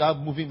tongues without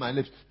moving my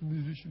lips.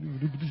 You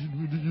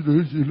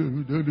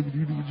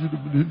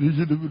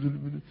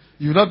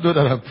will not know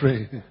that I'm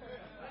praying.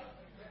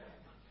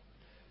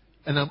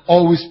 And I'm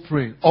always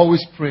praying,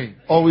 always praying,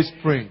 always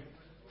praying.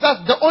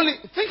 That's the only...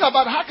 Think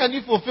about how can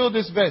you fulfill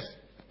this verse.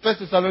 1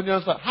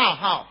 Thessalonians 5.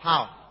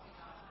 How?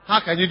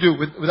 How can you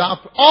do it without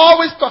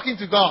always talking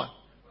to God?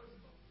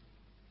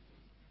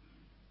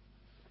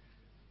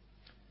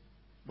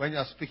 When you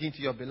are speaking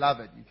to your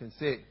beloved, you can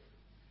say,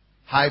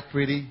 hi,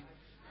 pretty.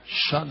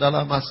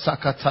 Shandala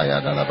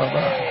masakataya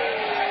dalababa.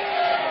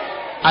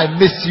 I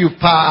miss you,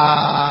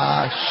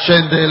 pa.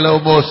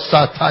 Shendelomo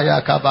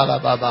sataya kabala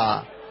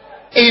baba.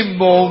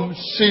 Imom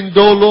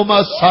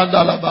sindoloma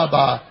sandala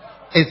baba.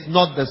 It's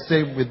not the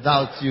same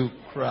without you,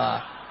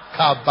 cry.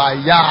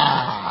 Kabaya.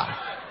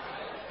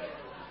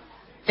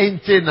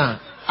 Intena,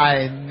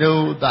 I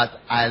know that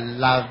I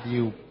love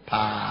you,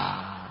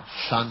 pa.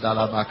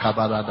 Shandalaba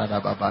kabala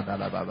dalababa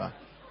dalababa.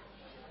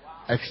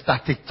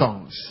 Ecstatic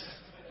tongues.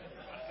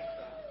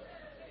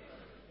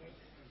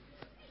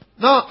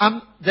 No,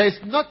 there is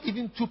not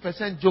even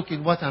 2% joke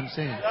in what I'm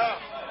saying.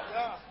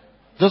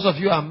 Those of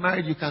you who are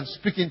married, you can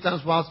speak in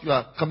tongues whilst you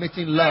are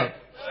committing love.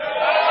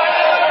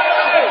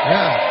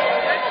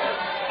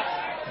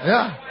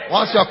 Yeah.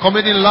 Whilst you are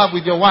committing love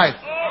with your wife.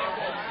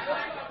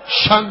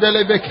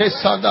 Shandelebeke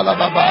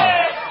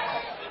sandalababa.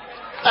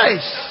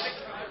 Nice.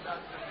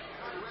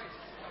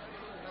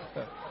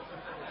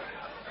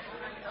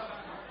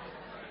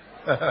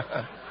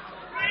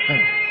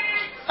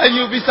 And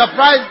you'll be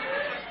surprised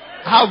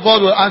how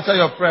God will answer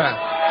your prayer.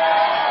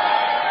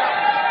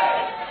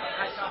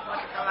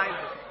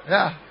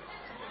 Yeah.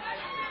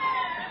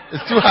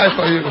 It's too high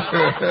for you.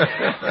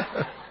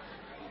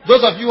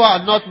 Those of you who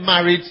are not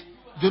married,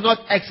 do not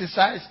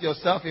exercise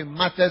yourself in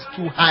matters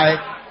too high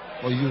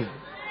for you.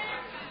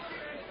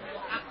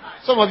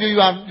 Some of you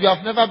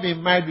have never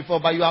been married before,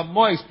 but you are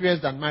more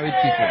experienced than married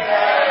people.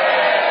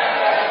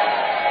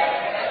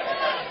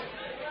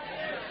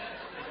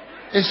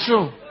 It's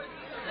true.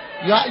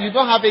 You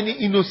don't have any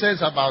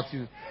innocence about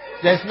you.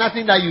 There's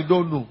nothing that you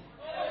don't know.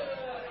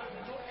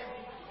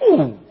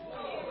 Ooh.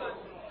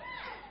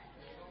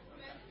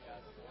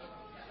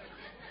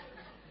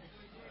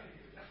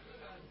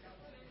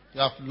 You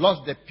have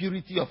lost the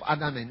purity of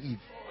Adam and Eve.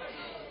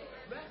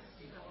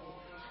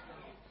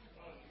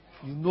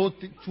 You know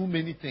too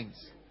many things.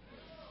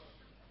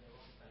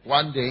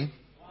 One day,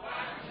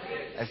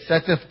 a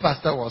certain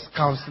pastor was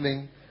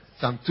counseling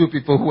some two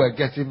people who were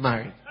getting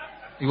married.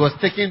 He was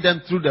taking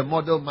them through the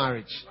model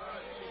marriage.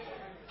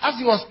 As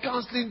he was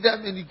counseling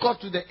them and he got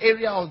to the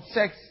area of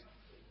sex,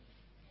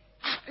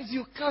 as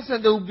you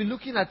counsel, they will be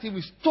looking at him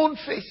with stone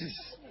faces.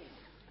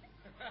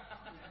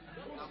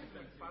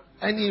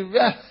 And he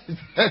realized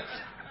that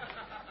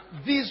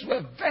these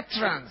were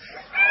veterans.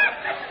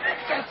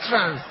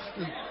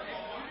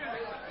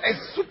 A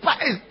super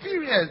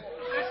experience.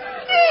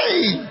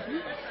 Hey!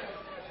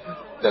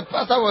 The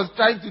pastor was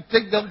trying to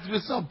take them through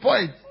some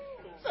point.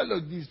 So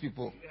look, these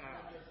people.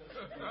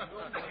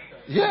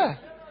 Yeah.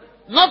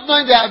 Not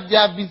knowing they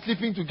have been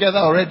sleeping together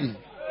already.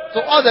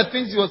 So all the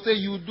things he was saying,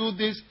 you do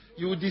this,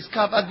 you will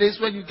discover this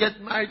when you get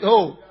married.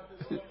 Oh,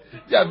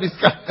 they have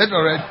discovered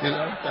already.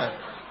 Long time.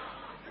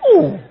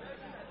 Oh.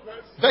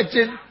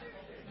 Virgin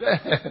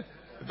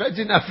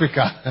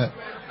Africa.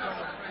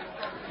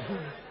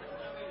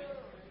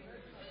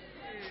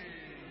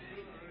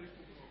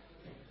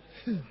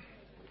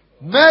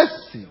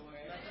 Mercy.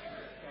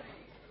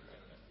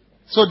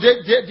 So,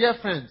 dear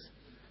friends,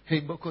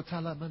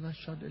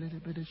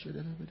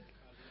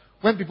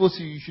 when people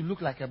see you, you should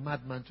look like a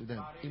madman to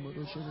them.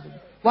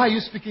 Why are you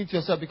speaking to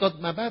yourself? Because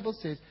my Bible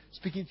says,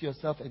 speaking to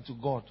yourself and to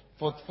God.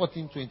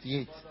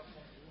 14:28.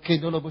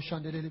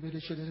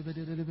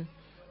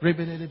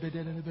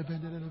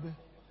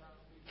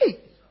 Hey.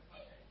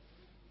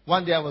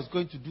 One day I was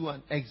going to do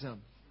an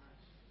exam.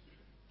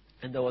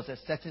 And there was a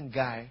certain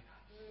guy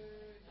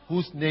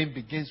whose name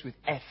begins with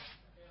F.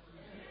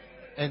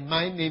 And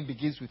my name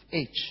begins with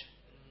H.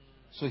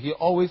 So he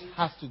always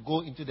has to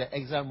go into the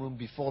exam room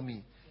before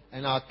me.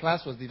 And our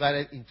class was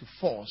divided into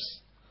 4s.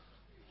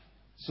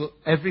 So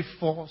every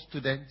 4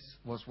 students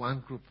was one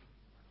group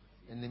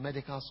in the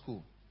medical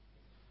school.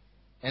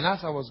 And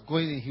as I was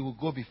going in, he would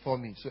go before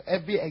me. So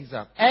every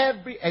exam,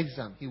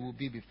 he would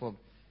be before me.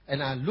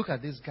 And I look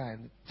at this guy,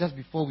 and just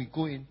before we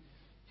go in,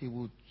 he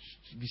would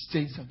be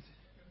saying something.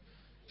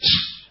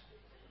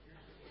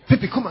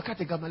 Pepe, come and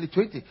cut a Gamali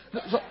 20.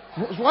 So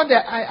one day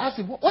I asked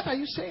him, what are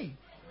you saying?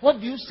 What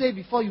do you say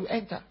before you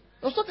enter?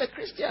 I was not a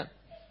Christian.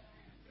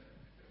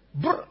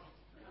 Brr.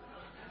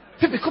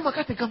 Pepe, come and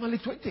cut a Gamali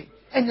 20.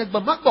 And the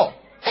Bamako.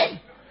 Hey.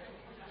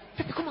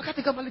 Pepe, come and cut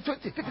a Gamali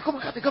 20. Pepe, come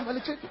and cut a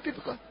Gamali 20.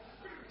 Pepe, come.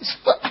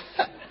 So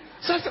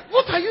I said,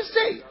 what are you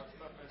saying?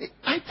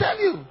 I tell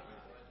you,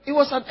 it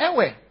was an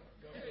Ewe.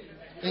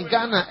 In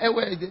Ghana,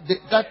 Ewe,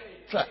 that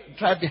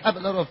tribe, they have a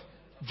lot of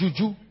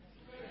Juju.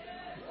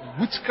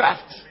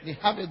 Witchcraft. They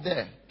have it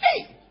there.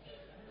 Hey!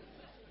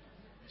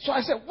 So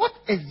I said, what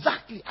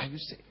exactly are you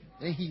saying?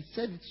 And he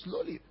said it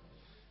slowly.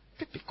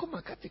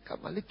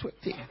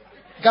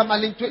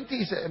 Gamalin 20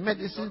 is a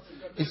medicine.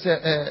 It's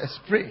a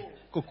spray.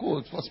 Cocoa.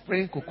 It's for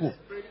spraying cocoa.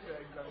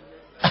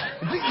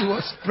 He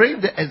was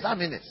spraying the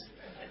examiners.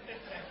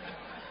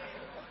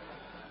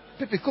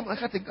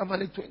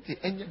 Gamalin 20.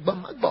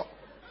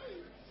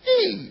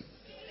 Hey!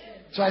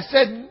 So I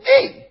said,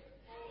 hey!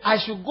 I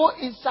should go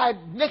inside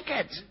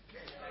naked.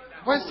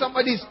 When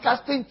somebody is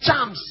casting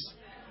charms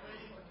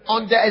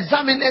on the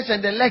examiners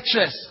and the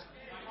lecturers,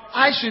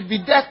 I should be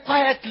there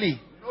quietly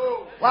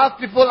while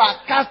people are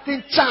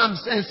casting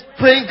charms and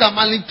spraying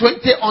Gamalin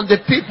 20 on the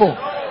people.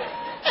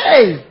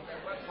 Hey!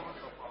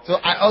 So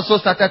I also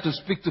started to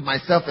speak to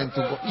myself and to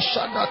go.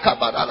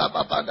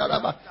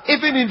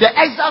 Even in the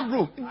exam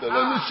room.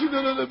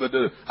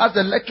 As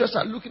the lecturers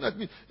are looking at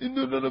me.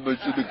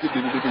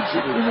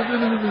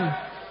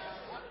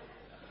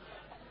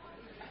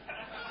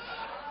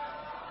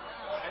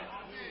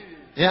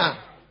 Yeah.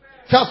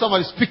 Tell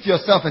somebody, speak to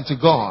yourself and to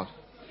God.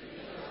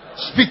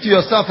 Speak to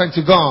yourself and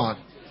to God.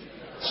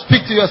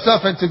 Speak to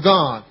yourself and to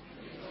God.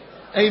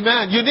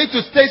 Amen. You need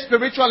to stay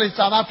spiritual in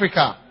South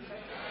Africa.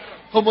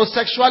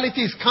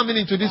 Homosexuality is coming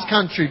into this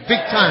country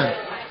big time.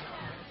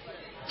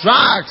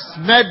 Drugs,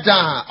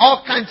 murder,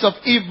 all kinds of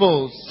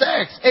evil,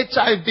 sex,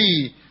 HIV.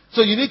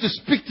 So you need to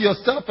speak to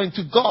yourself and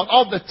to God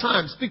all the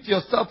time. Speak to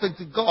yourself and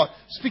to God.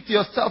 Speak to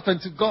yourself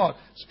and to God.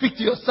 Speak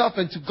to yourself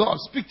and to God.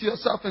 Speak to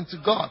yourself and to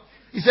God.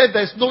 He said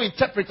there's no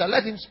interpreter.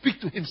 Let him speak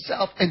to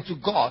himself and to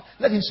God.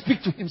 Let him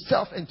speak to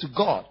himself and to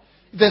God.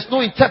 If there's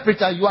no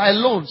interpreter, you are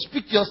alone.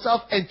 Speak to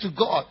yourself and to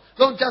God.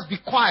 Don't just be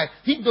quiet.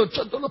 As you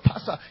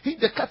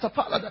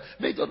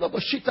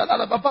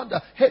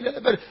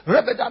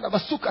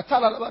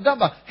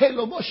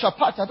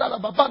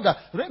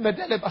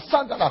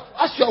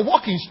are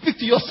walking, speak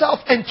to yourself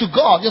and to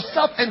God.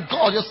 Yourself and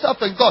God. Yourself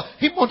and God.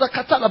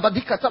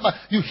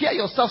 You hear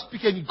yourself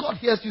speaking. God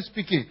hears you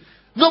speaking.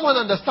 No one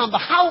understands. But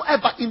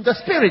however, in the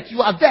spirit,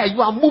 you are there.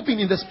 You are moving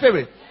in the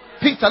spirit.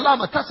 Peter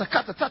Lama Tasa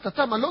Kata Tata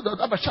Tama Loda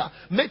Dabasha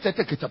Mete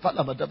Tekita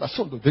Palama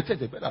Dabasondo Vete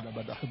de Beda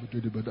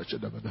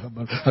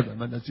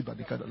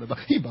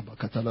Hibaba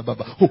Katala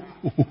Baba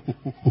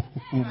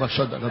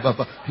Mashada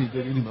Baba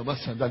Hideni Mama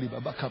Sandali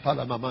Baba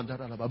Kapala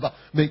Mamandara Baba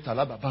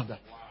Metala Babanda.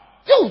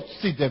 You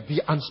see there be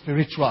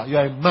unspiritual. You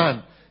are a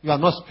man. You are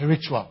not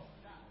spiritual.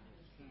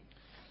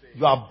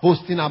 You are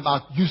boasting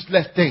about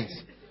useless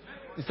things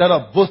instead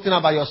of boasting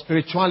about your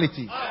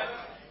spirituality.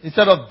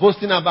 Instead of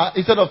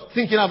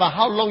thinking about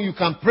how long you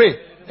can pray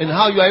and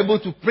how you are able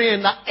to pray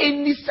in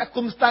any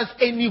circumstance,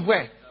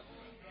 anywhere.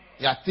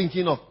 You are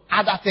thinking of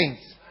other things.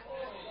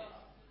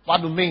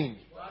 What do you mean?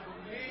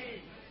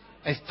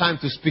 It's time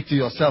to speak to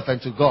yourself and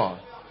to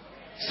God.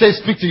 Say,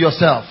 speak to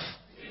yourself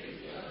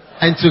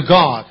and to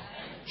God.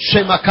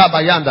 Shema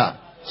Kabayanda.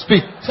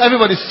 Speak. So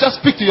everybody, just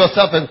speak to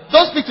yourself and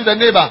don't speak to the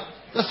neighbor.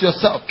 Just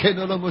yourself.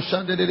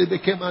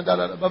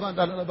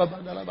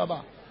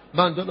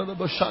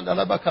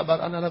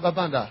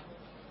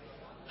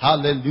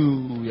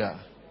 Hallelujah.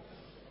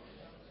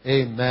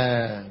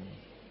 Amen.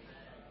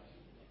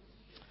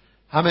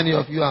 How many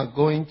of you are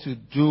going to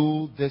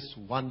do this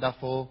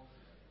wonderful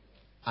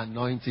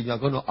anointing? You are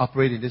going to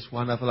operate in this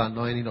wonderful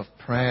anointing of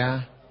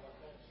prayer.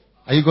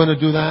 Are you going to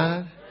do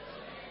that?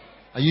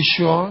 Are you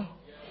sure?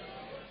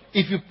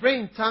 If you pray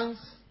in tongues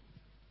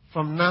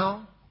from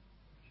now,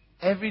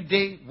 every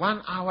day,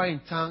 1 hour in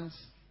tongues,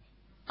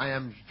 I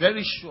am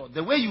very sure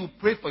the way you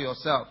pray for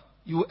yourself,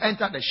 you will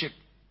enter the ship.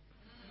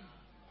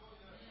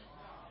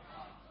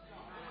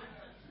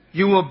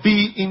 You will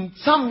be in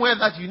somewhere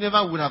that you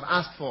never would have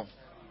asked for.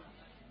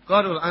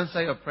 God will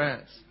answer your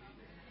prayers.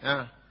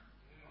 Yeah.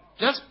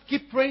 Just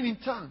keep praying in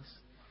tongues.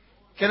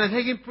 Kenneth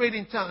Hagin prayed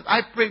in tongues.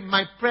 I pray,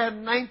 my prayer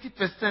 90%,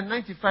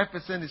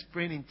 95% is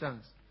praying in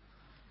tongues.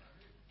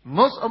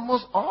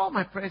 Almost all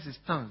my prayers is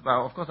tongues.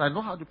 But of course,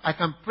 I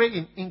can pray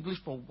in English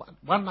for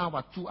 1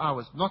 hour, 2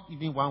 hours, not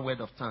even one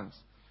word of tongues.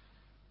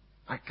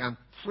 I can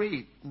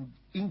pray in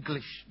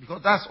English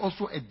because that's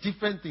also a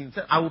different thing.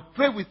 I will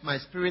pray with my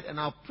spirit and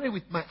I'll pray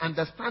with my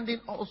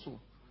understanding also.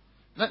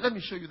 Let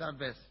me show you that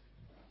verse.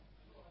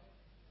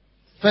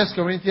 1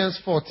 Corinthians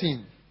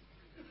 14.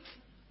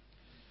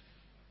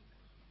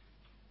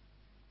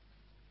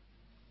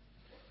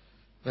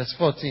 Verse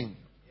 14.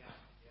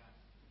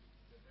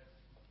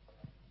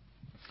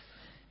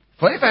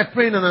 For if I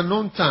pray in an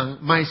unknown tongue,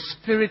 my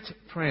spirit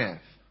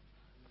prayeth,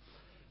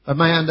 but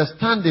my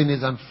understanding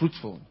is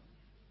unfruitful.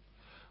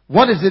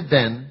 What is it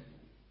then?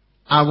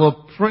 I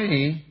will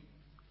pray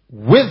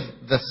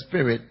with the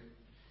spirit,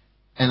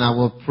 and I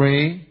will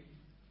pray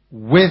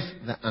with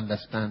the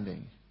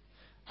understanding.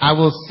 I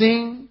will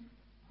sing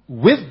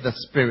with the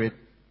spirit,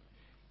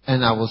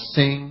 and I will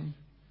sing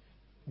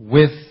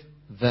with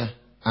the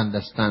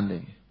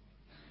understanding.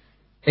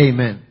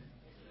 Amen.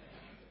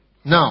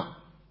 Now,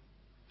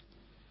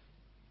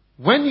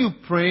 when you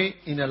pray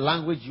in a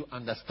language you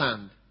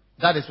understand,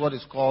 that is what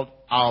is called,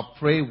 I'll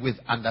pray with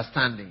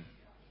understanding.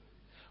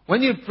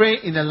 When you pray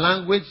in a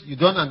language you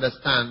don't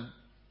understand,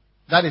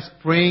 that is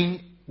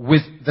praying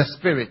with the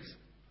Spirit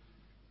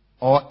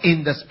or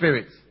in the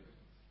Spirit.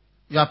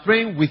 You are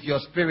praying with your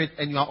spirit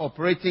and you are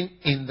operating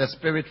in the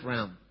spirit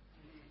realm.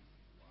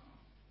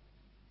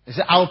 You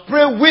say, I'll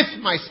pray with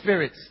my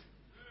spirit.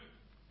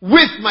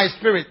 With my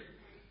spirit.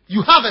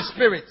 You have a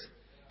spirit.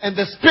 And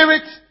the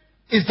spirit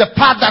is the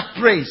part that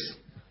prays.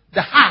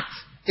 The heart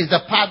is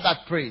the part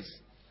that prays.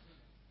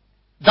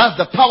 That's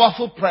the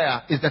powerful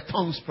prayer, is the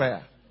tongues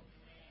prayer.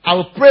 I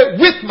will pray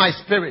with my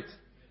spirit.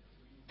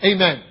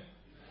 Amen.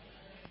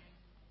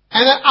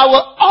 And then I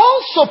will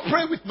also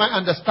pray with my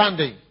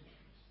understanding.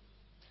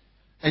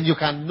 And you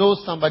can know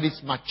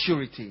somebody's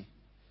maturity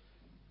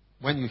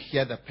when you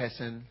hear the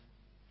person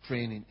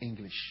praying in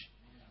English.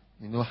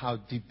 You know how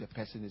deep the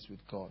person is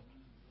with God.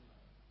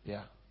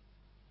 Yeah.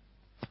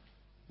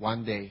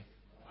 One day,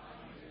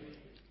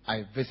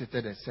 I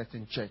visited a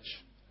certain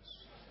church.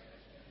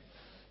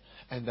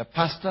 And the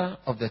pastor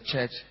of the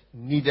church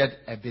needed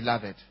a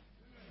beloved.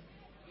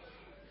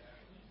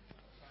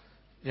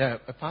 Yeah,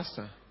 a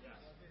pastor.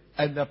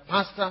 And the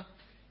pastor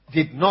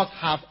did not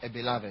have a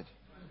beloved.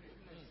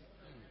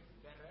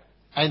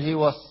 And he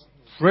was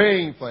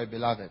praying for a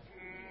beloved.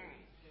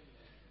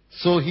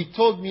 So he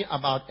told me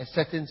about a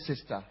certain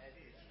sister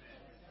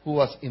who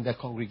was in the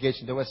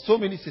congregation. There were so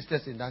many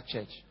sisters in that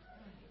church.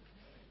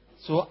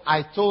 So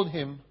I told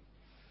him,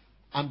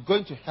 I'm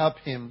going to help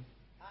him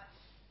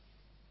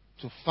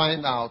to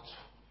find out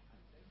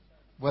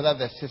whether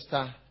the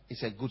sister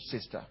is a good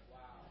sister.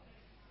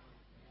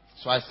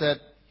 So I said,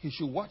 he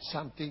should watch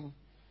something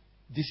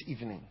this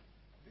evening.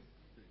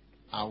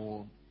 I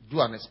will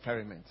do an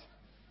experiment.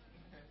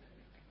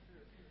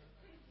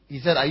 He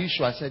said, are you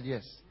sure? I said,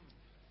 yes.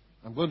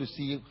 I'm going to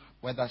see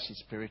whether she's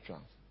spiritual.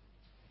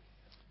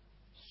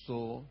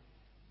 So,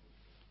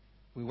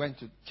 we went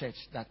to church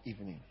that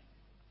evening.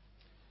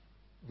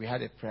 We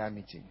had a prayer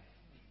meeting.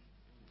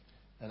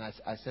 And I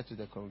said to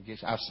the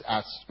congregation,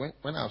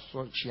 when I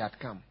saw she had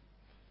come,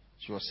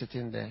 she was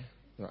sitting there,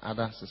 the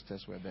other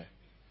sisters were there.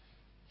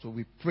 So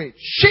we prayed.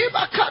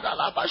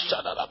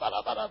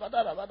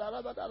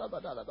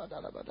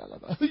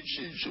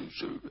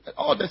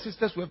 All the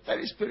sisters were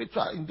very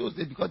spiritual in those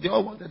days because they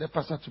all wanted the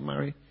pastor to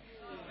marry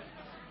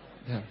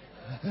them.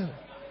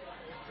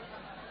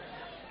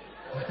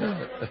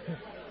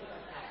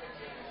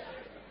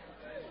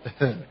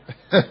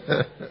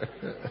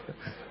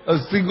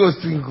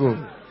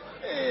 Single.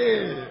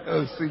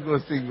 Hey,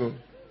 single.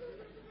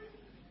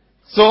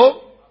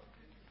 So,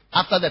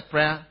 after the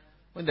prayer,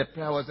 when the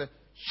prayer was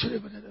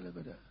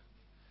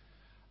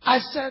I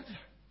said,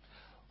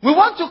 we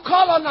want to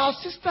call on our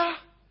sister.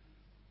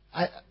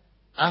 I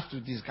have to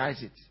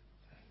disguise it.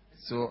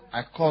 So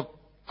I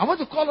want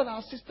to call on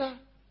our sister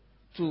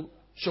to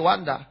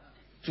Shawanda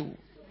to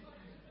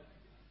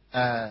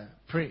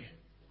pray.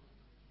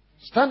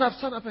 Stand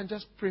up and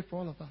just pray for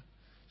all of her.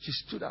 She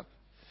stood up.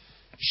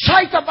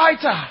 Shaita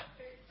baita.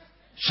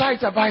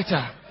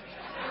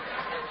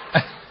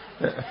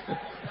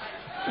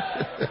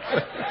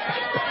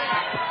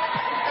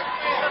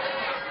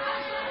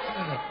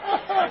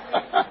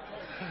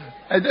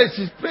 And then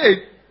she prayed.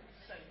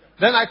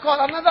 Then I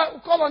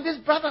call on this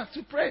brother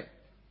to pray.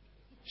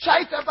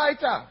 Shaita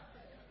baita.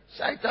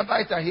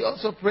 He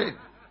also prayed.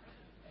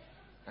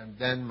 And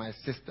then my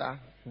sister,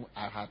 who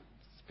I had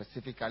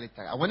specifically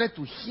tagged, I wanted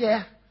to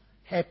hear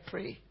her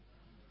pray.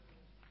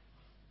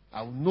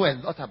 I will know a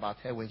lot about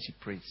her when she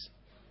prays.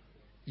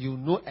 You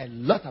know a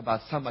lot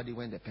about somebody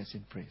when the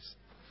person prays.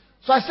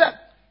 So I said,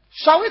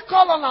 shall we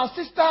call on our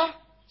sister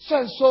so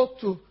and so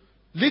to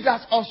lead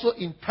us also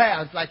in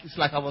prayer? It's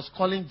like I was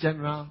calling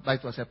general, but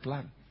it was a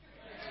plan.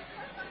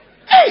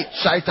 Hey,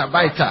 Shaita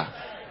Baita.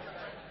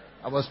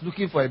 I was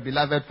looking for a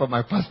beloved for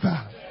my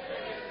pastor.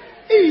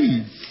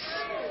 Hey.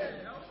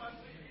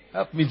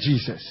 Help me,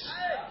 Jesus.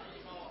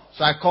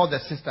 So I called the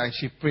sister and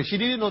she prayed. She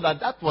didn't know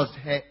that was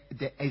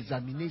the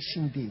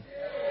examination day.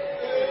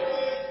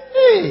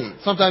 Hey,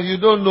 sometimes you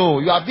don't know.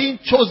 You are being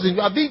chosen.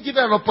 You are being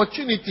given an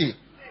opportunity.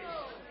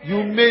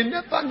 You may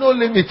never know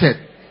limited.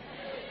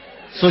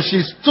 So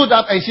she stood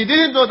up and she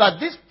didn't know that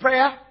this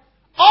prayer,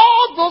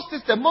 all those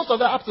sisters, most of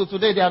them up to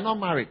today, they are not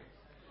married.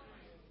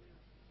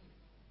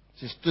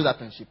 She stood up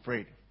and she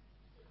prayed.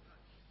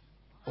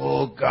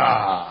 Oh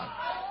God.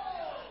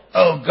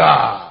 Oh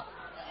God.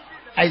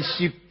 And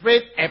she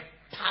prayed a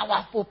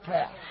powerful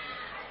prayer.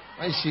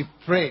 When she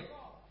prayed,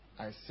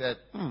 I said,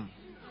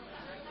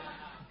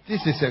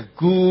 this is a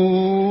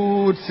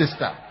good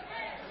sister.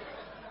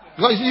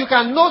 Because you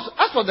can know,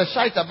 as for the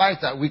Shaita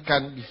Baita, we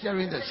can be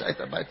hearing the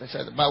Shaita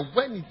Baita. But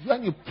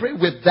when you pray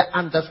with the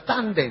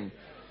understanding,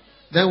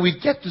 then we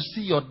get to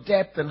see your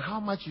depth and how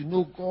much you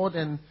know God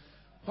and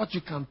what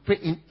you can pray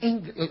in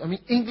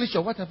English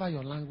or whatever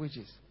your language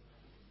is.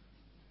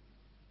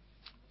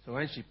 So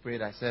when she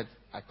prayed, I said,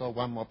 I called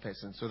one more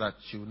person so that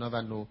she will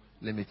never know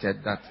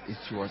limited that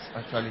she was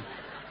actually.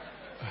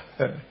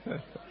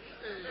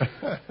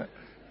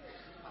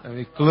 And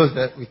we closed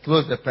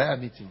the prayer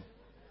meeting.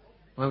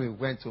 When we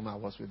went home, I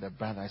was with the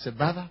brother. I said,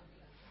 brother,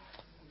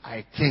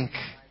 I think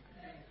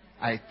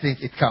I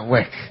think it can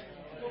work.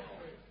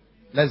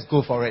 Let's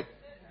go for it.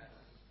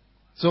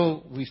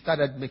 So we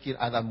started making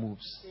other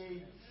moves.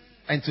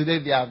 And today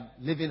they are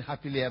living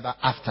happily ever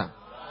after.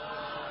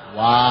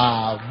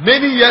 Wow.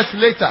 Many years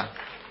later.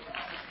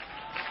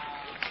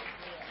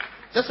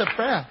 Just a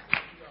prayer.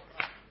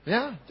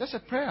 Yeah, just a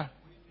prayer.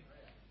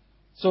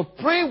 So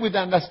praying with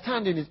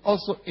understanding is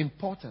also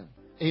important.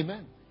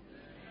 Amen.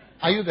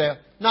 Are you there?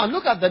 Now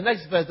look at the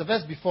next verse, the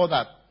verse before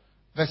that.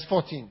 Verse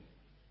 14.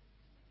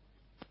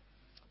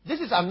 This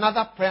is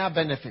another prayer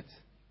benefit.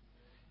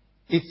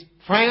 It's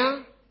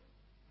prayer.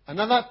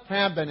 Another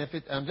prayer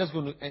benefit. I'm just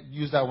going to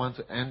use that one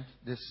to end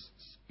this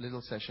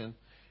little session.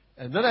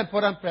 Another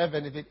important prayer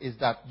benefit is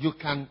that you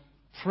can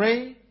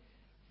pray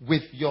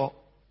with your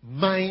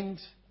mind.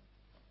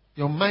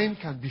 Your mind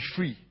can be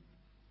free.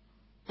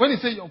 When you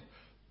say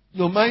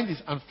your mind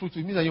is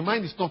unfruitful, it means that your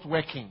mind is not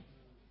working.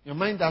 Your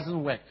mind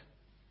doesn't work.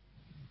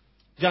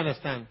 Do you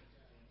understand?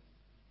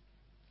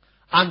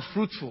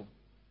 Unfruitful.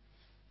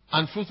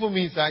 Unfruitful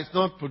means that it's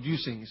not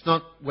producing, it's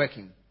not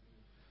working.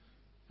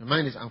 Your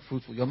mind is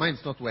unfruitful. Your mind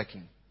is not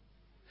working.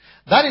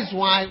 That is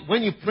why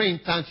when you pray in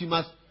tongues, you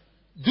must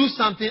do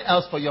something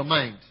else for your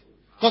mind.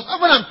 Because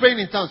when I'm praying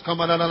in tongues,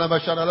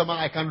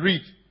 I can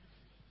read.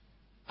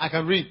 I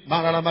can read.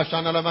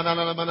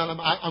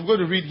 I'm going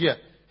to read here.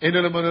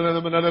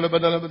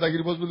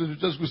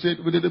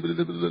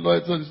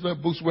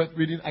 Books worth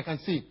reading. I can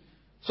see.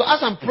 So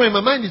as I'm praying,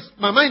 my mind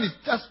is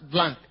just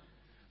blank.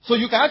 So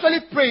you can actually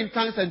pray in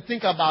tongues and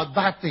think about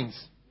bad things.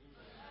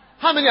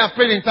 How many have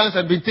prayed in tongues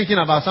and been thinking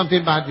about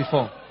something bad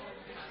before?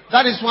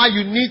 That is why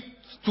you need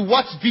to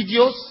watch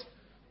videos,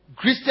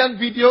 Christian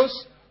videos.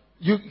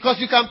 Because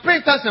you can pray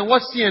in tongues and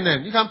watch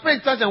CNN. You can pray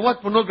in tongues and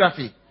watch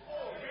pornography.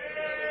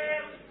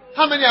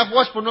 How many have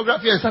watched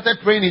pornography and started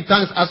praying in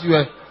tongues as you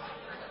were?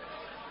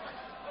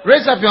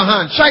 Raise up your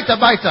hand. Shaita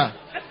baita.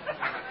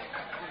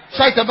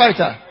 Shaita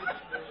baita.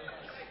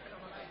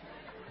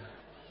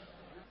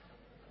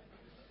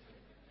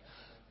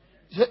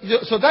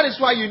 So that is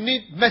why you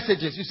need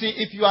messages. You see,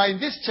 if you are in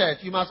this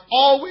church, you must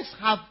always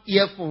have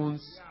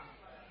earphones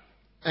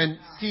and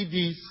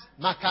CDs.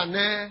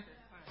 Makane,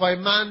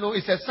 Poemano.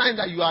 It's a sign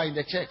that you are in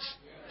the church.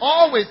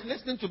 Always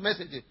listening to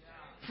messages.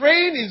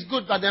 Praying is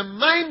good, but the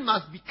mind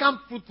must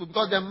become fruitful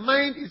because the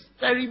mind is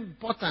very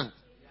important.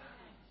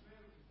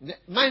 The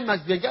mind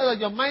must be gathered.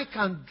 Your mind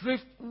can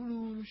drift.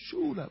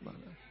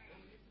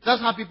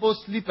 That's how people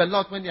sleep a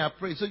lot when they are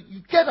praying. So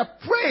you gotta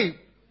pray.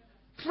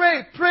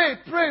 Pray, pray,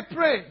 pray,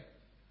 pray.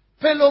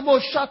 Pelomo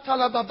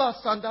shatala baba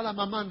sandala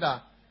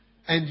mamanda.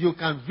 And you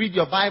can read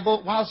your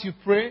Bible whilst you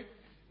pray.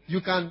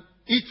 You can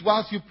eat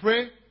whilst you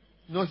pray.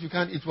 No, you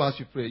can't eat whilst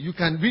you pray. You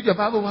can read your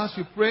Bible whilst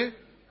you pray.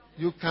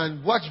 You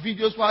can watch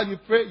videos while you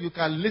pray. You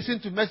can listen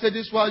to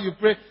messages while you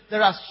pray.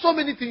 There are so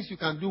many things you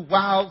can do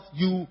while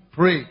you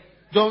pray.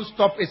 Don't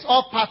stop. It's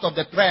all part of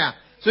the prayer.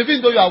 So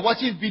even though you are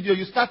watching video,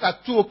 you start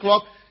at 2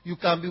 o'clock. You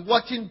can be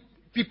watching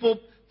people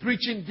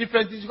preaching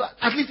different things.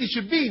 At least it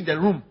should be in the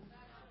room.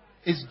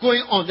 It's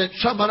going on. Then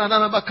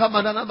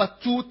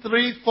 2,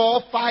 3,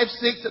 4, 5,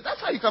 6.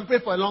 That's how you can pray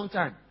for a long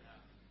time.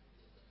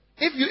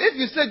 If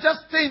you say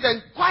just stay in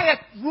a quiet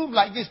room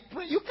like this,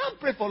 pray, you can't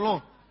pray for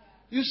long.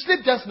 You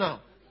sleep just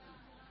now.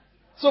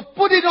 So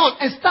put it on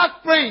and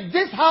start praying.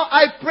 This is how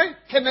I pray.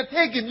 Kenneth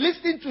Hagin,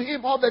 listening to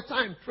him all the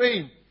time,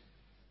 praying.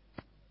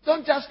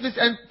 Don't just listen.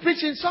 And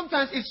preaching,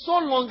 sometimes it's so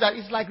long that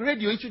it's like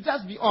radio. It should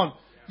just be on.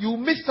 You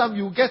miss some,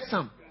 you get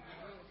some.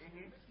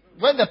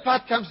 When the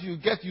part comes, you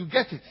get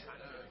it.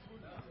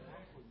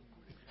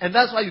 And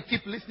that's why you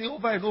keep listening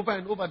over and over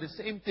and over the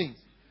same things.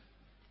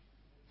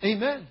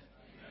 Amen.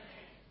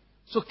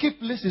 So keep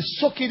listening.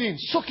 Soak it in.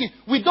 Soak it.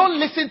 We don't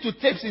listen to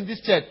tapes in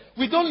this church.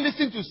 We don't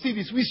listen to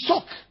CDs. We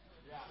soak.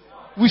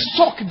 We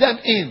soak them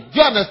in. Do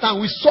you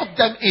understand? We soak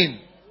them in.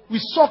 We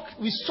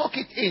soak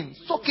it in.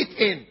 Soak it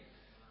in.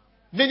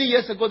 Many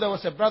years ago, there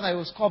was a brother, he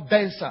was called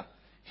Bensa.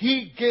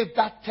 He gave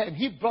that term.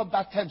 He brought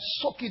that term,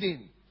 soak it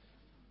in.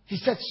 He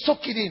said, soak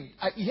it in.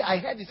 I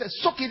heard he said,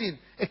 soak it in.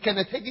 A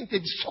Kenneth Hagin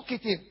tape, soak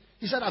it in.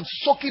 He said, I'm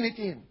soaking it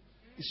in.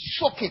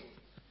 Soak it.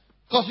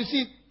 Because you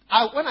see,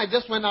 when I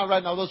just went out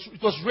right now,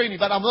 it was raining,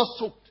 but I'm not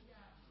soaked.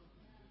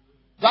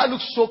 Do I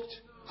look soaked?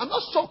 I'm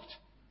not soaked.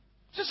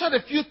 Just had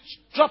a few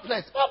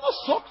droplets. But I'm not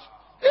soaked.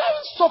 It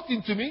hasn't soaked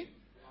into me.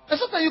 And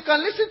sometimes you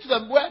can listen to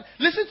them well,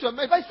 listen to them,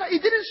 but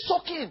it didn't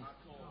soak in.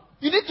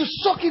 You need to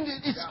soak in.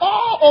 It's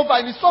all over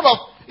and it sort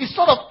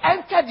of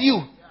entered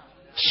you.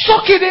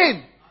 Soak it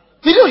in.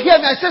 Did you hear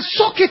me? I said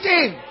soak it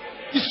in.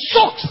 It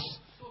soaks.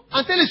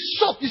 Until it's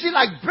soaked. You see,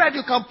 like bread,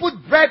 you can put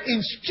bread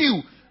in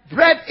stew,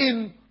 bread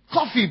in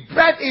coffee,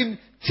 bread in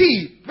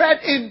tea,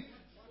 bread in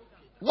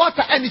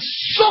water, and it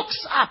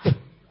soaks up.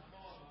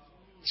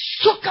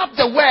 Soak up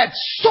the word.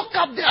 Soak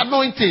up the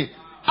anointing.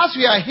 As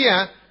we are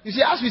here, you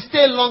see, as we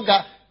stay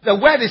longer, the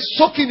word is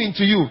soaking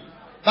into you.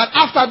 But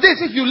after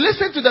this, if you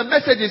listen to the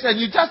messages and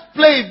you just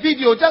play a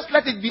video, just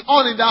let it be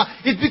on and down,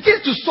 it begins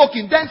to soak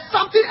in. Then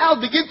something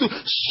else begins to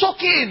soak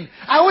in.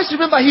 I always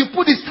remember he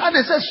put his hand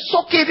and said,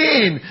 soak it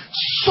in.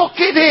 Soak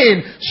it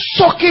in.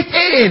 Soak it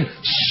in.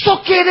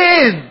 Soak it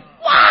in.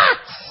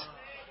 What?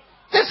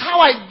 That's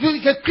how I do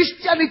it.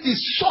 Christianity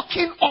is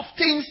soaking off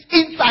things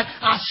inside,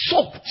 are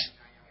soaked.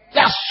 They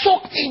are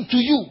soaked into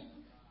you.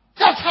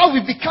 That's how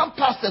we become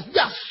pastors. We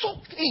are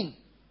soaked in.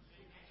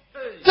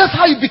 That's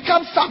how you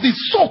become something. It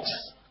soaks.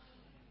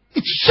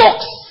 It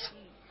soaks.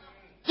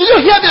 Did you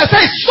hear me? I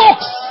say it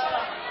soaks.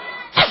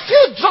 I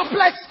feel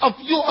droplets of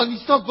you and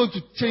it's not going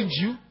to change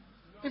you.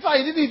 In fact,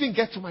 it didn't even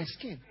get to my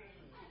skin.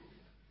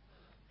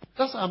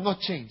 That's why I'm not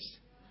changed.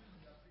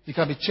 You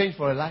can be changed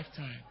for a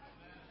lifetime.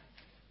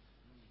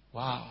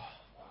 Wow.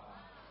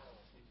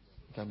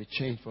 You can be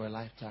changed for a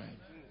lifetime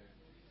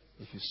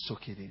if you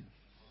soak it in.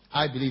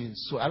 I believe in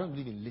I don't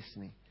believe in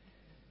listening,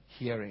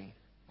 hearing.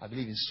 I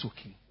believe in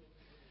soaking.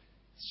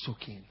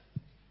 Soaking.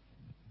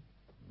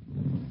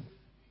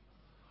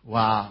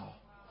 Wow.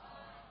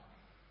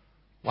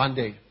 One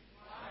day,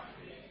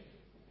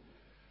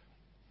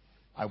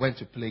 I went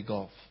to play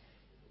golf.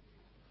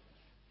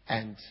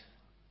 And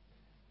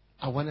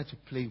I wanted to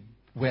play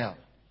well.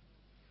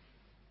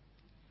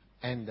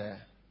 And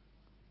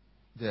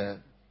the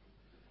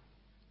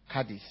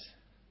caddies,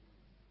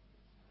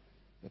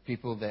 the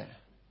people there,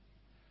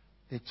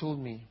 they told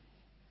me,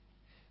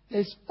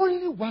 there's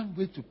only one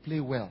way to play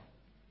well.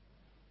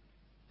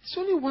 It's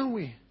only one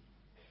way.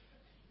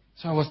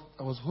 So I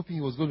was hoping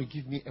he was going to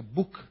give me a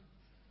book,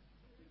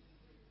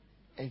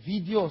 a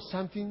video or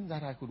something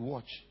that I could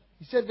watch.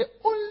 He said the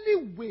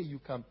only way you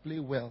can play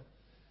well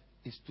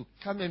is to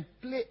come and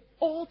play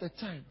all the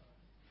time.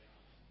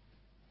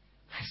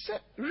 I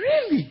said,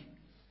 really?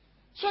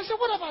 So I said,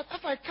 what about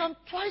if I come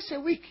twice a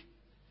week?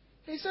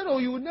 He said, oh,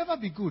 you will never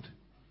be good.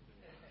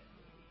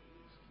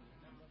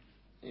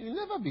 You will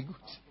never be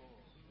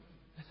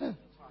good.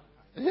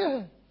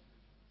 Yeah.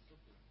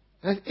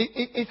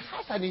 It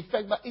has an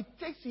effect, but it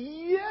takes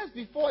years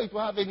before it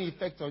will have any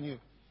effect on you.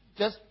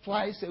 Just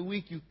twice a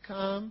week you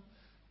come,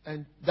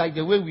 and like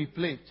the way we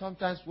play.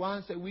 Sometimes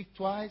once a week,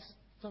 twice.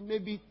 So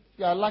maybe if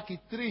you are lucky,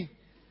 3.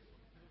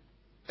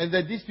 And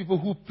then these people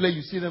who play,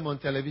 you see them on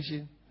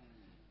television.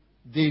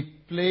 They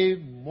play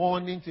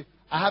morning to.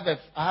 I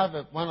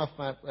have one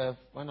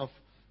of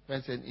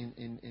friends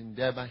in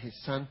Durban. His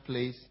son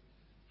plays.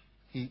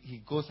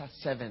 He goes at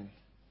 7,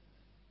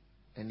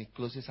 and he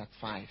closes at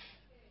 5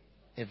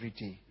 every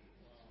day.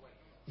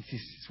 It is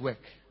his work,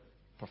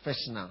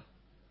 professional,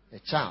 a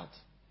child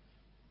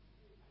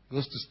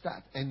goes to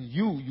start, and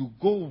you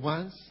go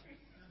once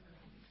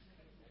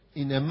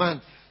in a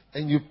month,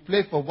 and you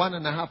play for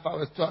 1.5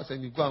 hours, 2 hours,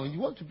 and you go. And you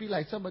want to be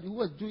like somebody who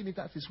was doing it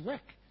as his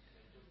work.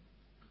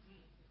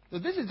 So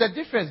this is the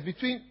difference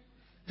between.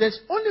 There's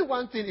only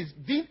one thing: is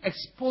being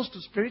exposed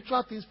to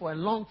spiritual things for a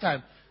long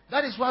time.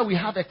 That is why we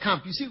have a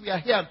camp. You see, we are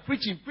here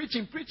preaching,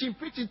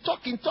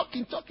 talking,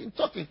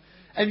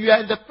 and you are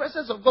in the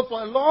presence of God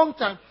for a long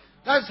time.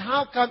 That's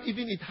how come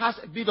even it has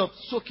a bit of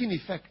soaking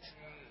effect.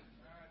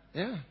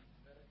 Yeah.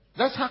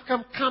 That's how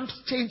come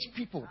camps change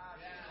people.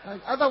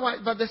 Otherwise,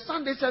 but the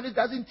Sunday service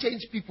doesn't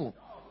change people.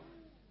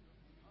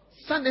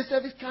 Sunday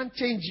service can't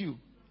change you.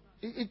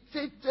 It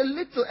takes a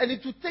little, and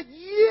it will take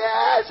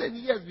years and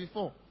years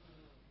before.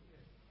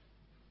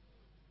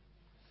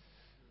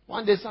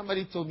 One day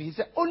somebody told me, he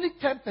said, only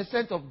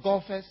 10% of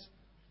golfers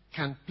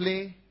can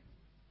play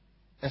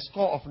a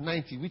score of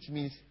 90, which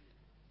means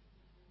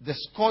the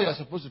score you're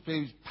supposed to play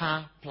is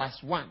par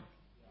plus 1.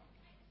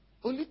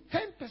 Only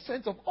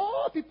 10% of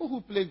all people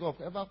who play golf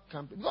ever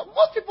can play.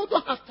 Most people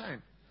don't have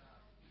time.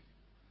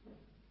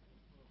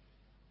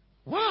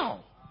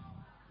 Wow.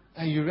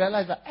 And you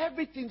realize that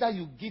everything that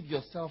you give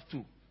yourself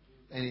to,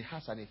 and it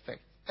has an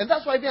effect. And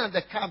that's why we are at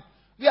the camp.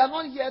 We are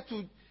not here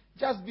to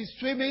just be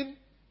swimming.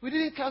 We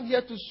didn't come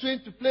here to swim,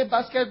 to play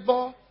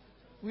basketball.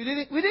 We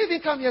didn't even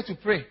come here to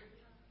pray.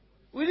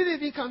 We didn't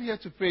even come here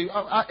to pray.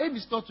 Our aim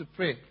is not to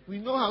pray. We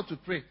know how to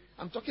pray.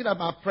 I'm talking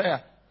about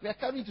prayer. We are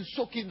coming to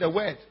soak in the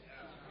word.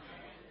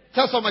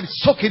 Tell somebody,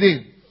 soak it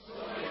in.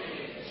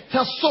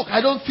 Tell soak.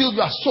 I don't feel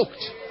you are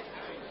soaked.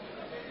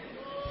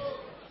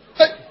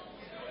 Hey,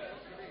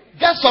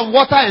 get some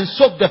water and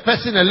soak the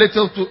person a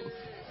little to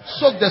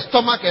soak the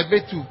stomach a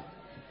bit too.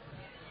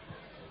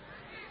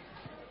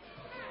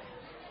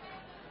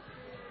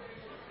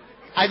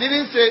 I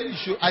didn't say you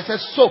should. I said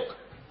soak.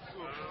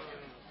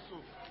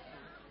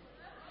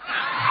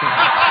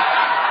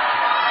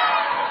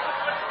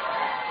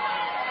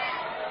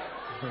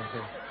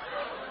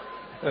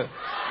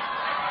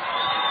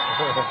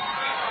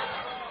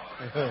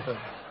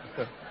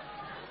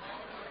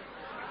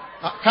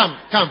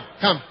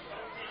 Come.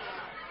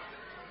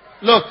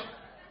 Look,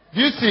 do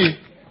you see?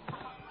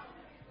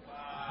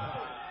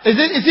 Is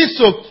it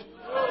soaked?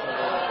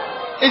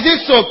 Is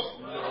it soaked?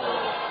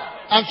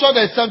 I'm sure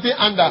there's something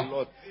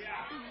under.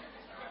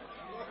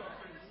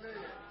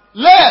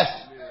 Layers.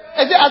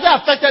 Has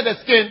it affected the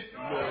skin?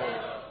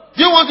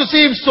 Do you want to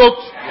see him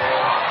soaked?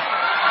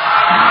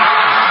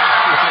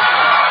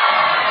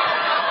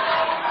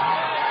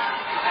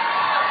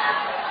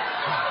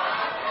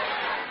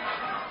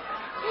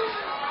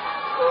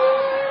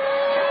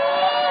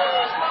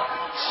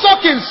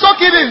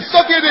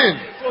 Soak it in.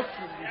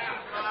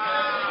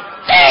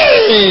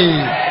 Hey!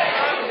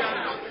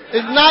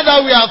 It's now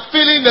that we are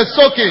feeling the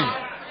soaking.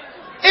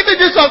 Even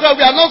this one,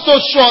 we are not so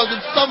sure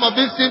that some of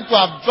these seem to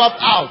have dropped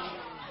out.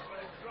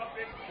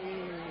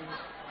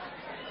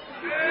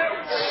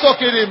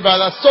 Soak it in,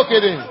 brother. Soak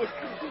it in.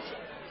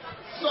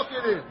 Soak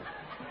it in.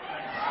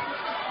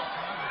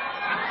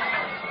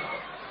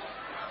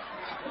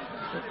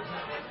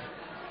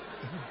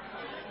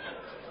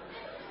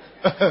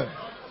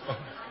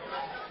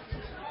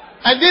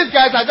 And these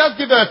guys, I just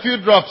give them a few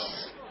drops.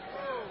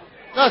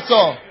 That's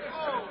all.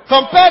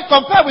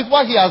 Compare with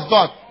what he has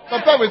got.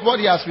 Compare with what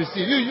he has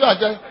received. You are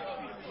just...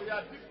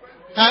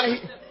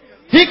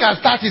 he can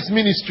start his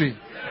ministry.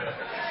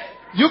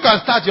 You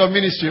can start your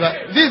ministry.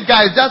 Right? These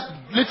guys, just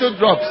little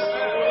drops.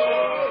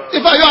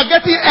 In fact, you are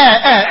getting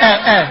air.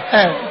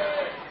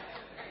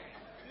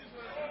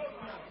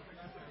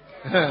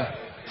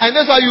 And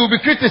that's why you will be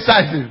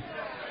criticizing.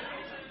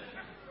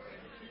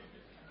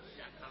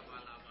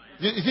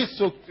 Is it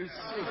soaked?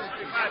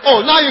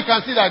 Oh, now you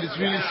can see that it's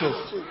really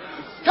soaked.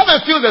 Come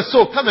and feel the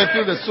soak. Come and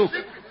feel the soak.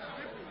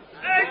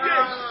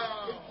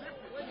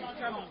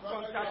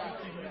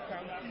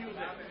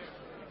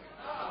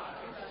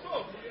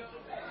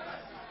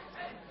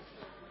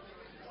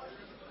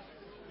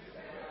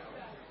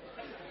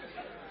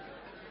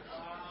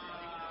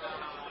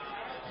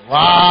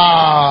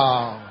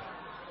 Wow.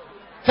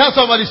 Tell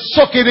somebody,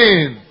 soak it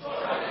in.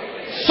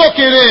 Soak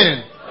it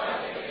in.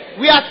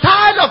 We are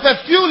tired of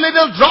a few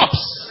little drops.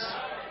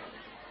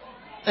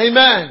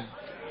 Amen.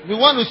 We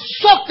want to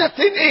soak the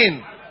thing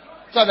in.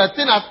 So the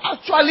thing has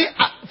actually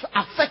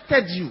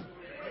affected you.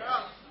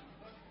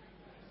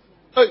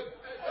 Hey.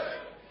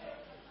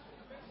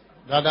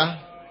 Brother.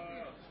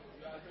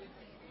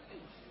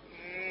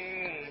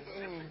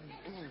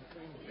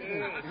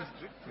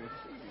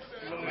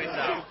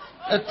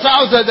 The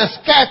trousers, the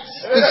skirts,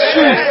 the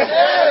shoes.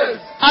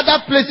 Other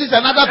places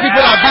and other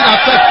people have been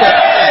affected.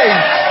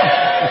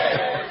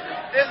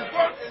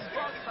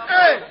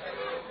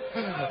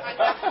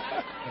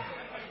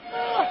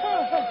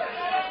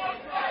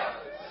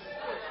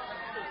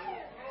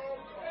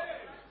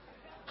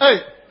 Hey.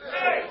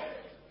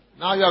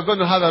 Now you are going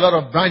to have a lot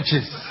of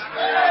branches.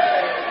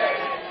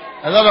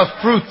 A lot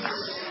of fruits.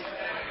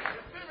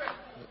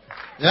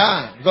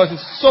 Yeah, because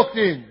it's soaked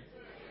in.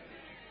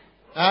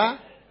 Huh?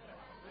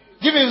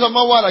 Give me some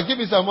more water. Give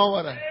me some more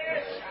water.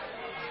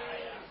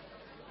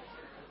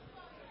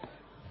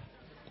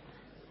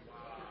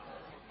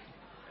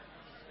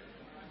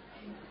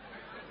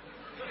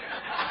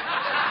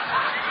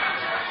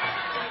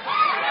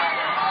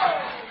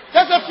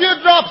 Just a few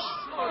drops.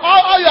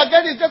 All you are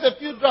getting is just a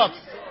few drops.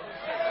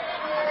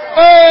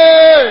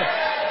 Hey!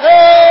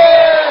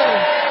 Hey!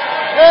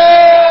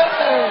 Hey!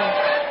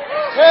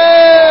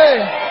 Hey!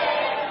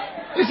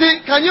 You see,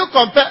 can you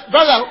compare?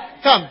 Brother,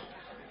 come.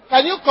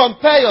 Can you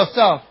compare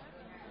yourself?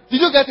 Did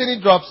you get any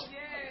drops?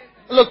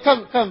 Look,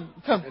 come.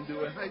 And they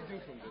were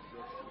hiding from the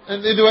drops.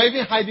 And they were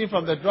even hiding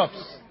from the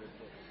drops.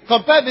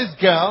 Compare this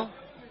girl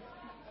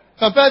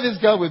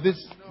with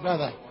this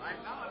brother.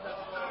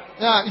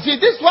 Yeah, you see,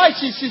 this is why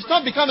she's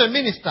not become a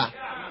minister.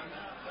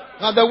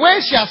 Now, the way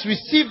she has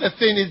received the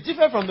thing is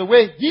different from the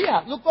way he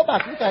has. Look, go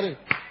back. Look at it.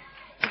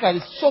 Look at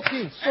it. Soak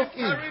in.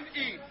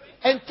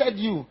 Entered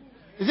you.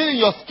 Is it in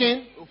your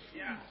skin?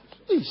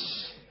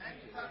 Eesh.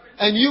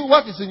 And you,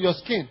 what is in your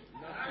skin?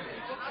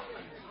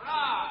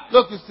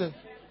 Look, listen.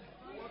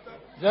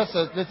 Just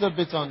a little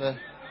bit on there.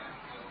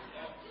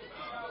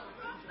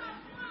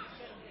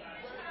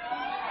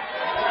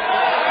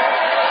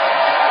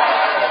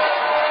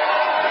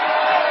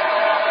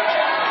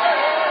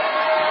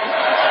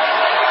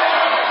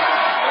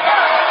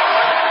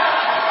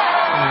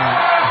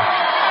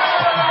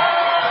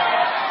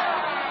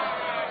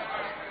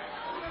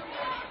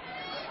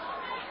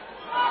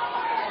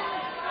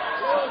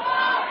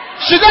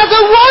 She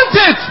doesn't want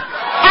it.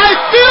 I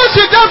feel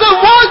she doesn't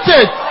want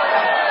it.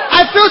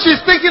 I feel she's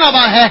thinking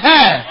about her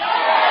hair.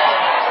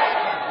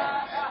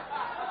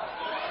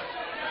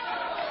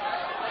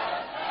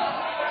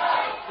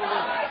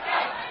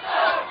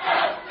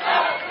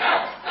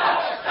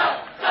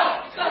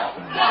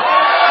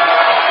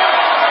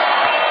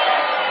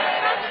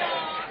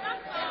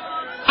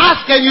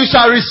 Ask and you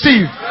shall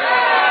receive.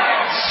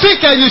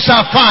 Seek and you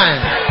shall find.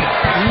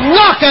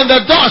 Knock and the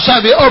door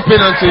shall be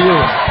opened unto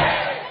you.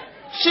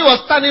 She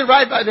was standing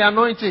right by the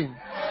anointing.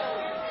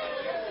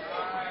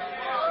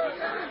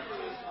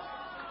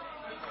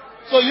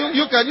 So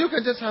you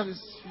can just have this.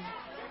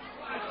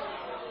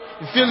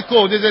 You feel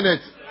cold, isn't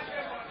it?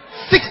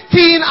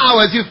 16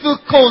 hours. You feel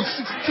cold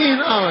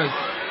 16 hours.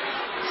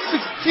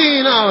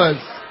 16 hours.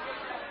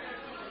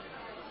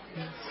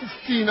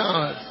 16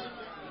 hours.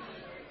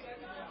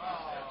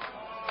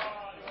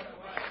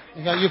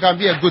 You can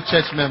be a good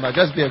church member.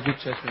 Just be a good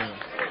church member.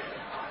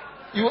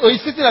 You're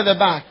sitting at the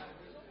back.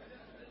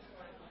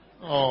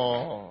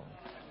 Oh.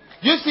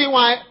 You see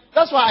why?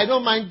 That's why I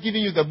don't mind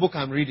giving you the book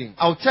I'm reading.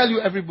 I'll tell you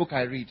every book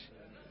I read.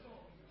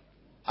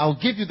 I'll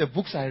give you the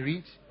books I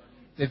read,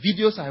 the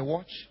videos I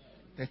watch,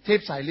 the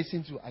tapes I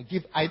listen to.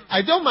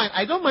 I don't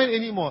mind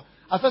anymore.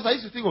 At first I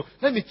used to think, oh,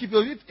 let me keep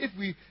it. If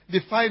we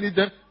define it,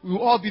 then we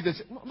will all be the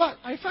same. But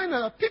I find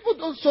that people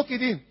don't soak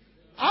it in.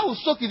 I will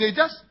soak it. They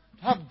just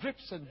have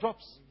drips and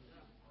drops.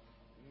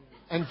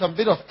 And some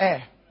bit of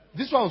air.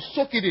 This one will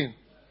soak it in.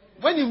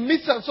 When you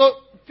mix it, so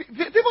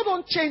people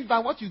don't change by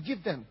what you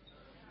give them.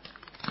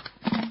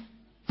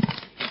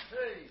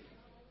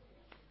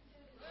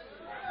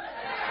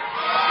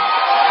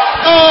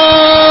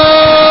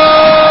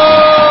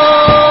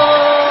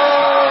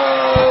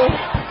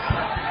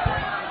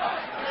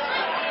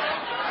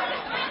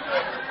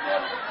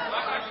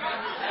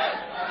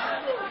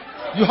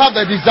 You have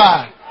the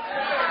desire.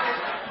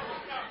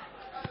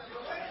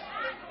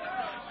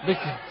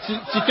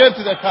 She came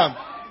to the camp.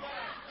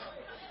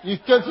 You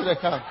came to the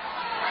camp.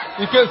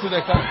 You came to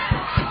the camp.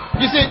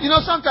 You see,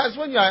 sometimes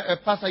when you are a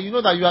pastor, you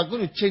know that you are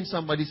going to change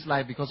somebody's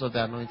life because of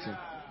the anointing.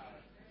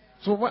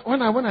 So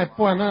when I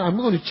pour, I'm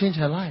going to change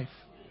her life.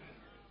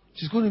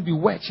 She's going to be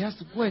wet. She has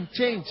to go and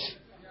change.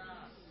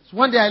 So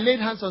one day I laid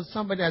hands on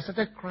somebody. I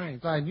started crying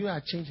because I knew I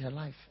had changed her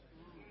life.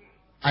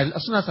 As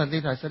soon as I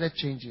laid her, I started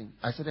changing.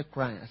 I started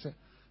crying. I said,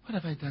 what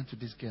have I done to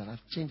this girl?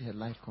 I've changed her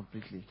life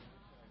completely.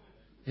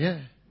 Yeah.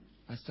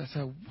 I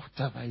said, what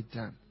have I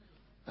done?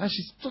 And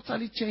she's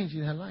totally changed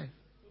in her life.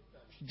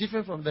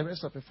 Different from the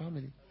rest of the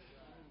family.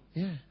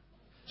 Yeah.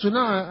 So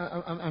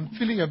now I'm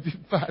feeling a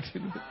bit bad.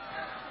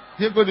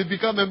 You're going to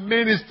become a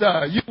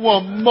minister. You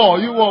want more.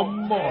 You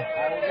want more.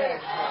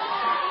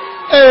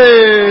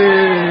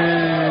 Hey.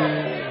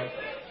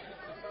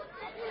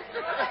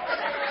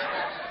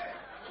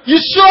 You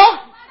sure?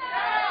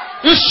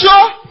 You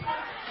sure?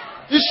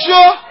 You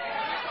sure?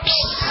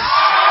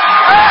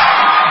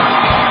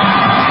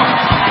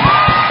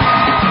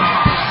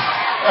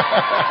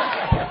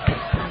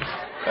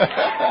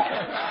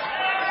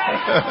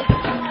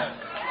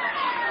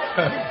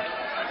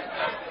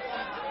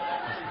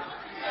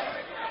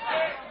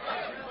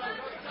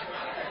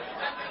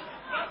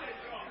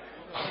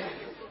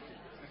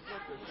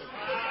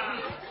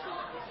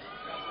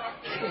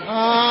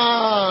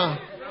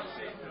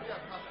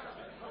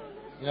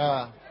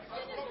 Yeah.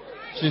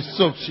 She's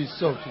soaked.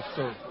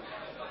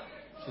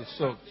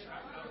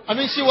 I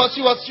mean, she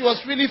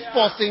was really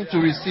forcing to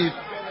receive.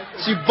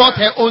 She bought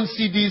her own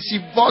CD. She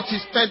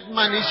spent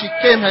money. She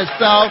came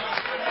herself.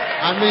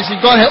 I mean, she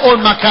got her own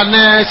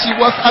macane. She's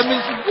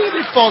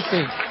really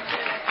forcing.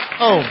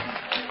 Oh,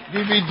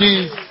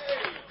 DVDs.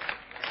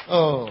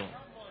 Oh,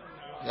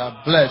 you're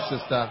blessed,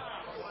 sister.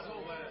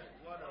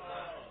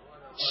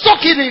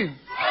 Soak it in.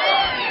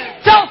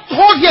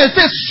 Hold here and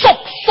say,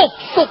 soak.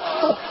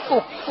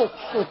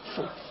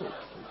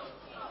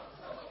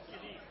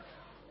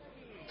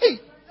 Hey.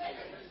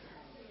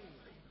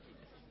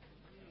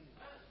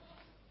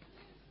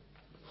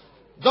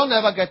 Don't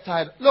ever get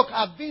tired. Look,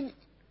 I've been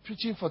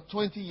preaching for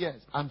 20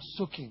 years. I'm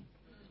soaking.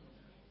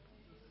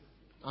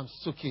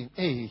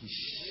 Hey.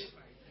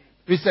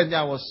 Recently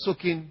I was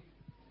soaking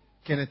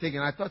Kenneth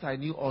Hagin. I thought I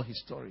knew all his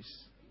stories.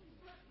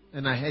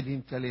 And I heard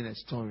him telling a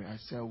story. I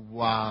said,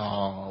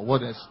 wow,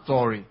 what a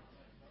story.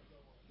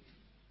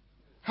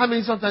 How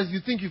many sometimes you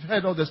think you've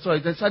heard all the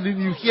stories, then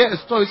suddenly you hear a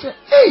story, you say,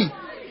 hey,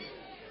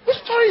 what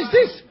story is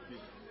this?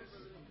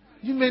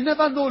 You may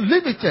never know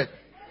limited.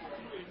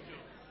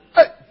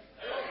 Hey.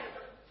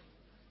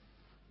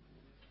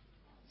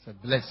 It's a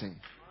blessing.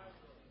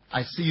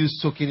 I see you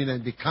soaking in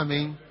and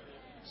becoming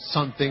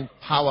something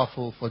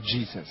powerful for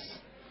Jesus.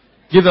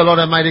 Give the Lord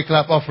a mighty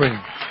clap offering.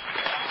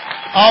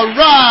 All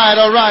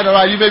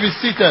right. You may be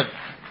seated.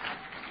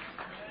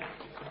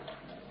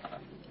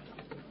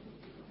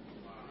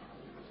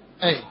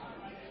 Hey.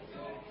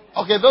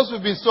 Okay, those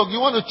who've been soaked, you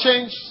want to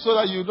change so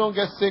that you don't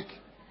get sick?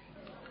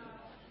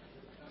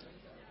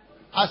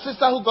 A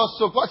sister who got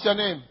soaked, what's your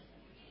name?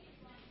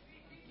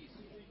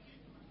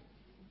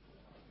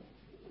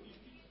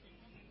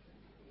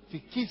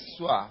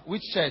 Fikiswa.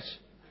 Which church?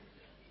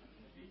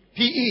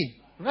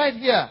 PE. Right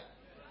here.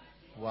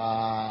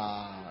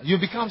 Wow. You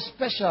become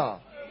special.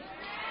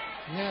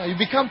 Yeah, you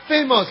become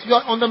famous. You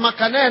are on the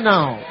Macane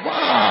now.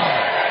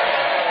 Wow.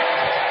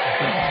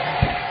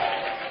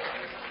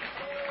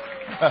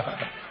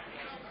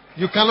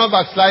 You cannot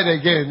backslide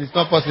again. It's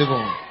not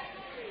possible.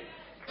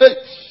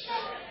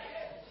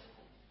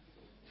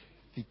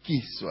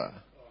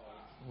 Fikiswa.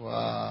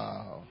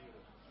 Wow.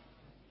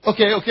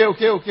 Okay.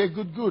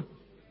 Good.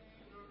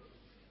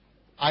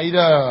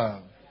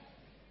 Aida.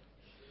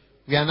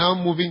 We are now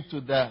moving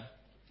to the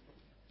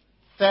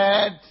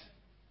third,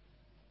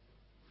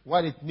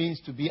 what it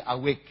means to be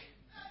awake.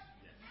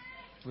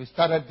 We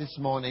started this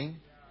morning.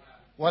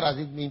 What does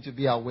it mean to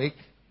be awake?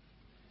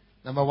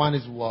 Number one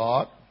is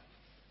what?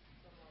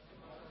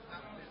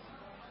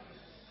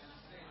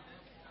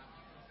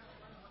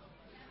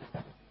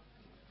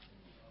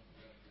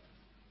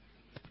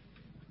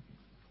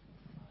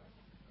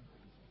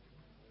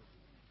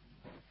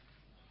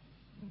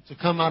 To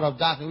come out of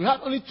darkness. We had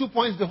only 2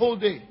 points the whole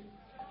day.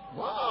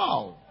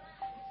 Wow.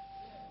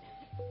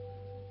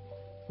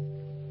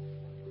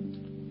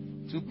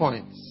 2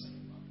 points.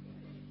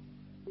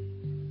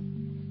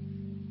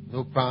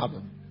 No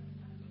problem.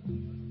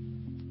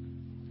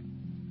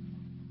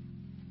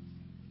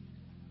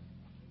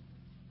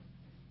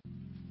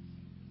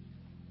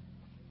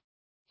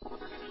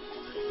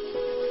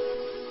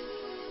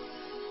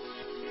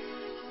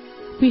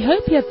 We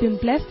hope you have been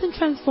blessed and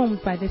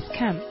transformed by this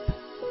camp.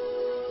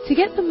 To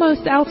get the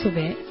most out of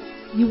it,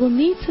 you will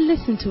need to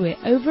listen to it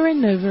over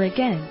and over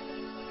again.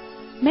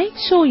 Make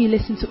sure you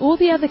listen to all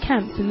the other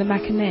camps in the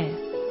Mackinac.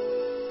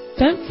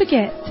 Don't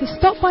forget to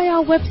stop by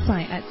our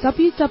website at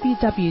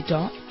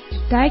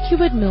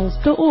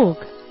www.daghewardmills.org.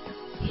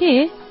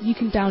 Here you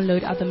can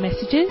download other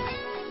messages,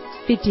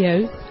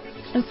 videos,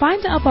 and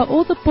find out about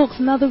all the books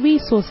and other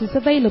resources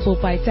available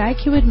by Dag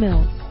Heward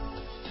Mills.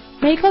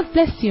 May God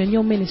bless you in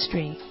your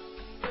ministry.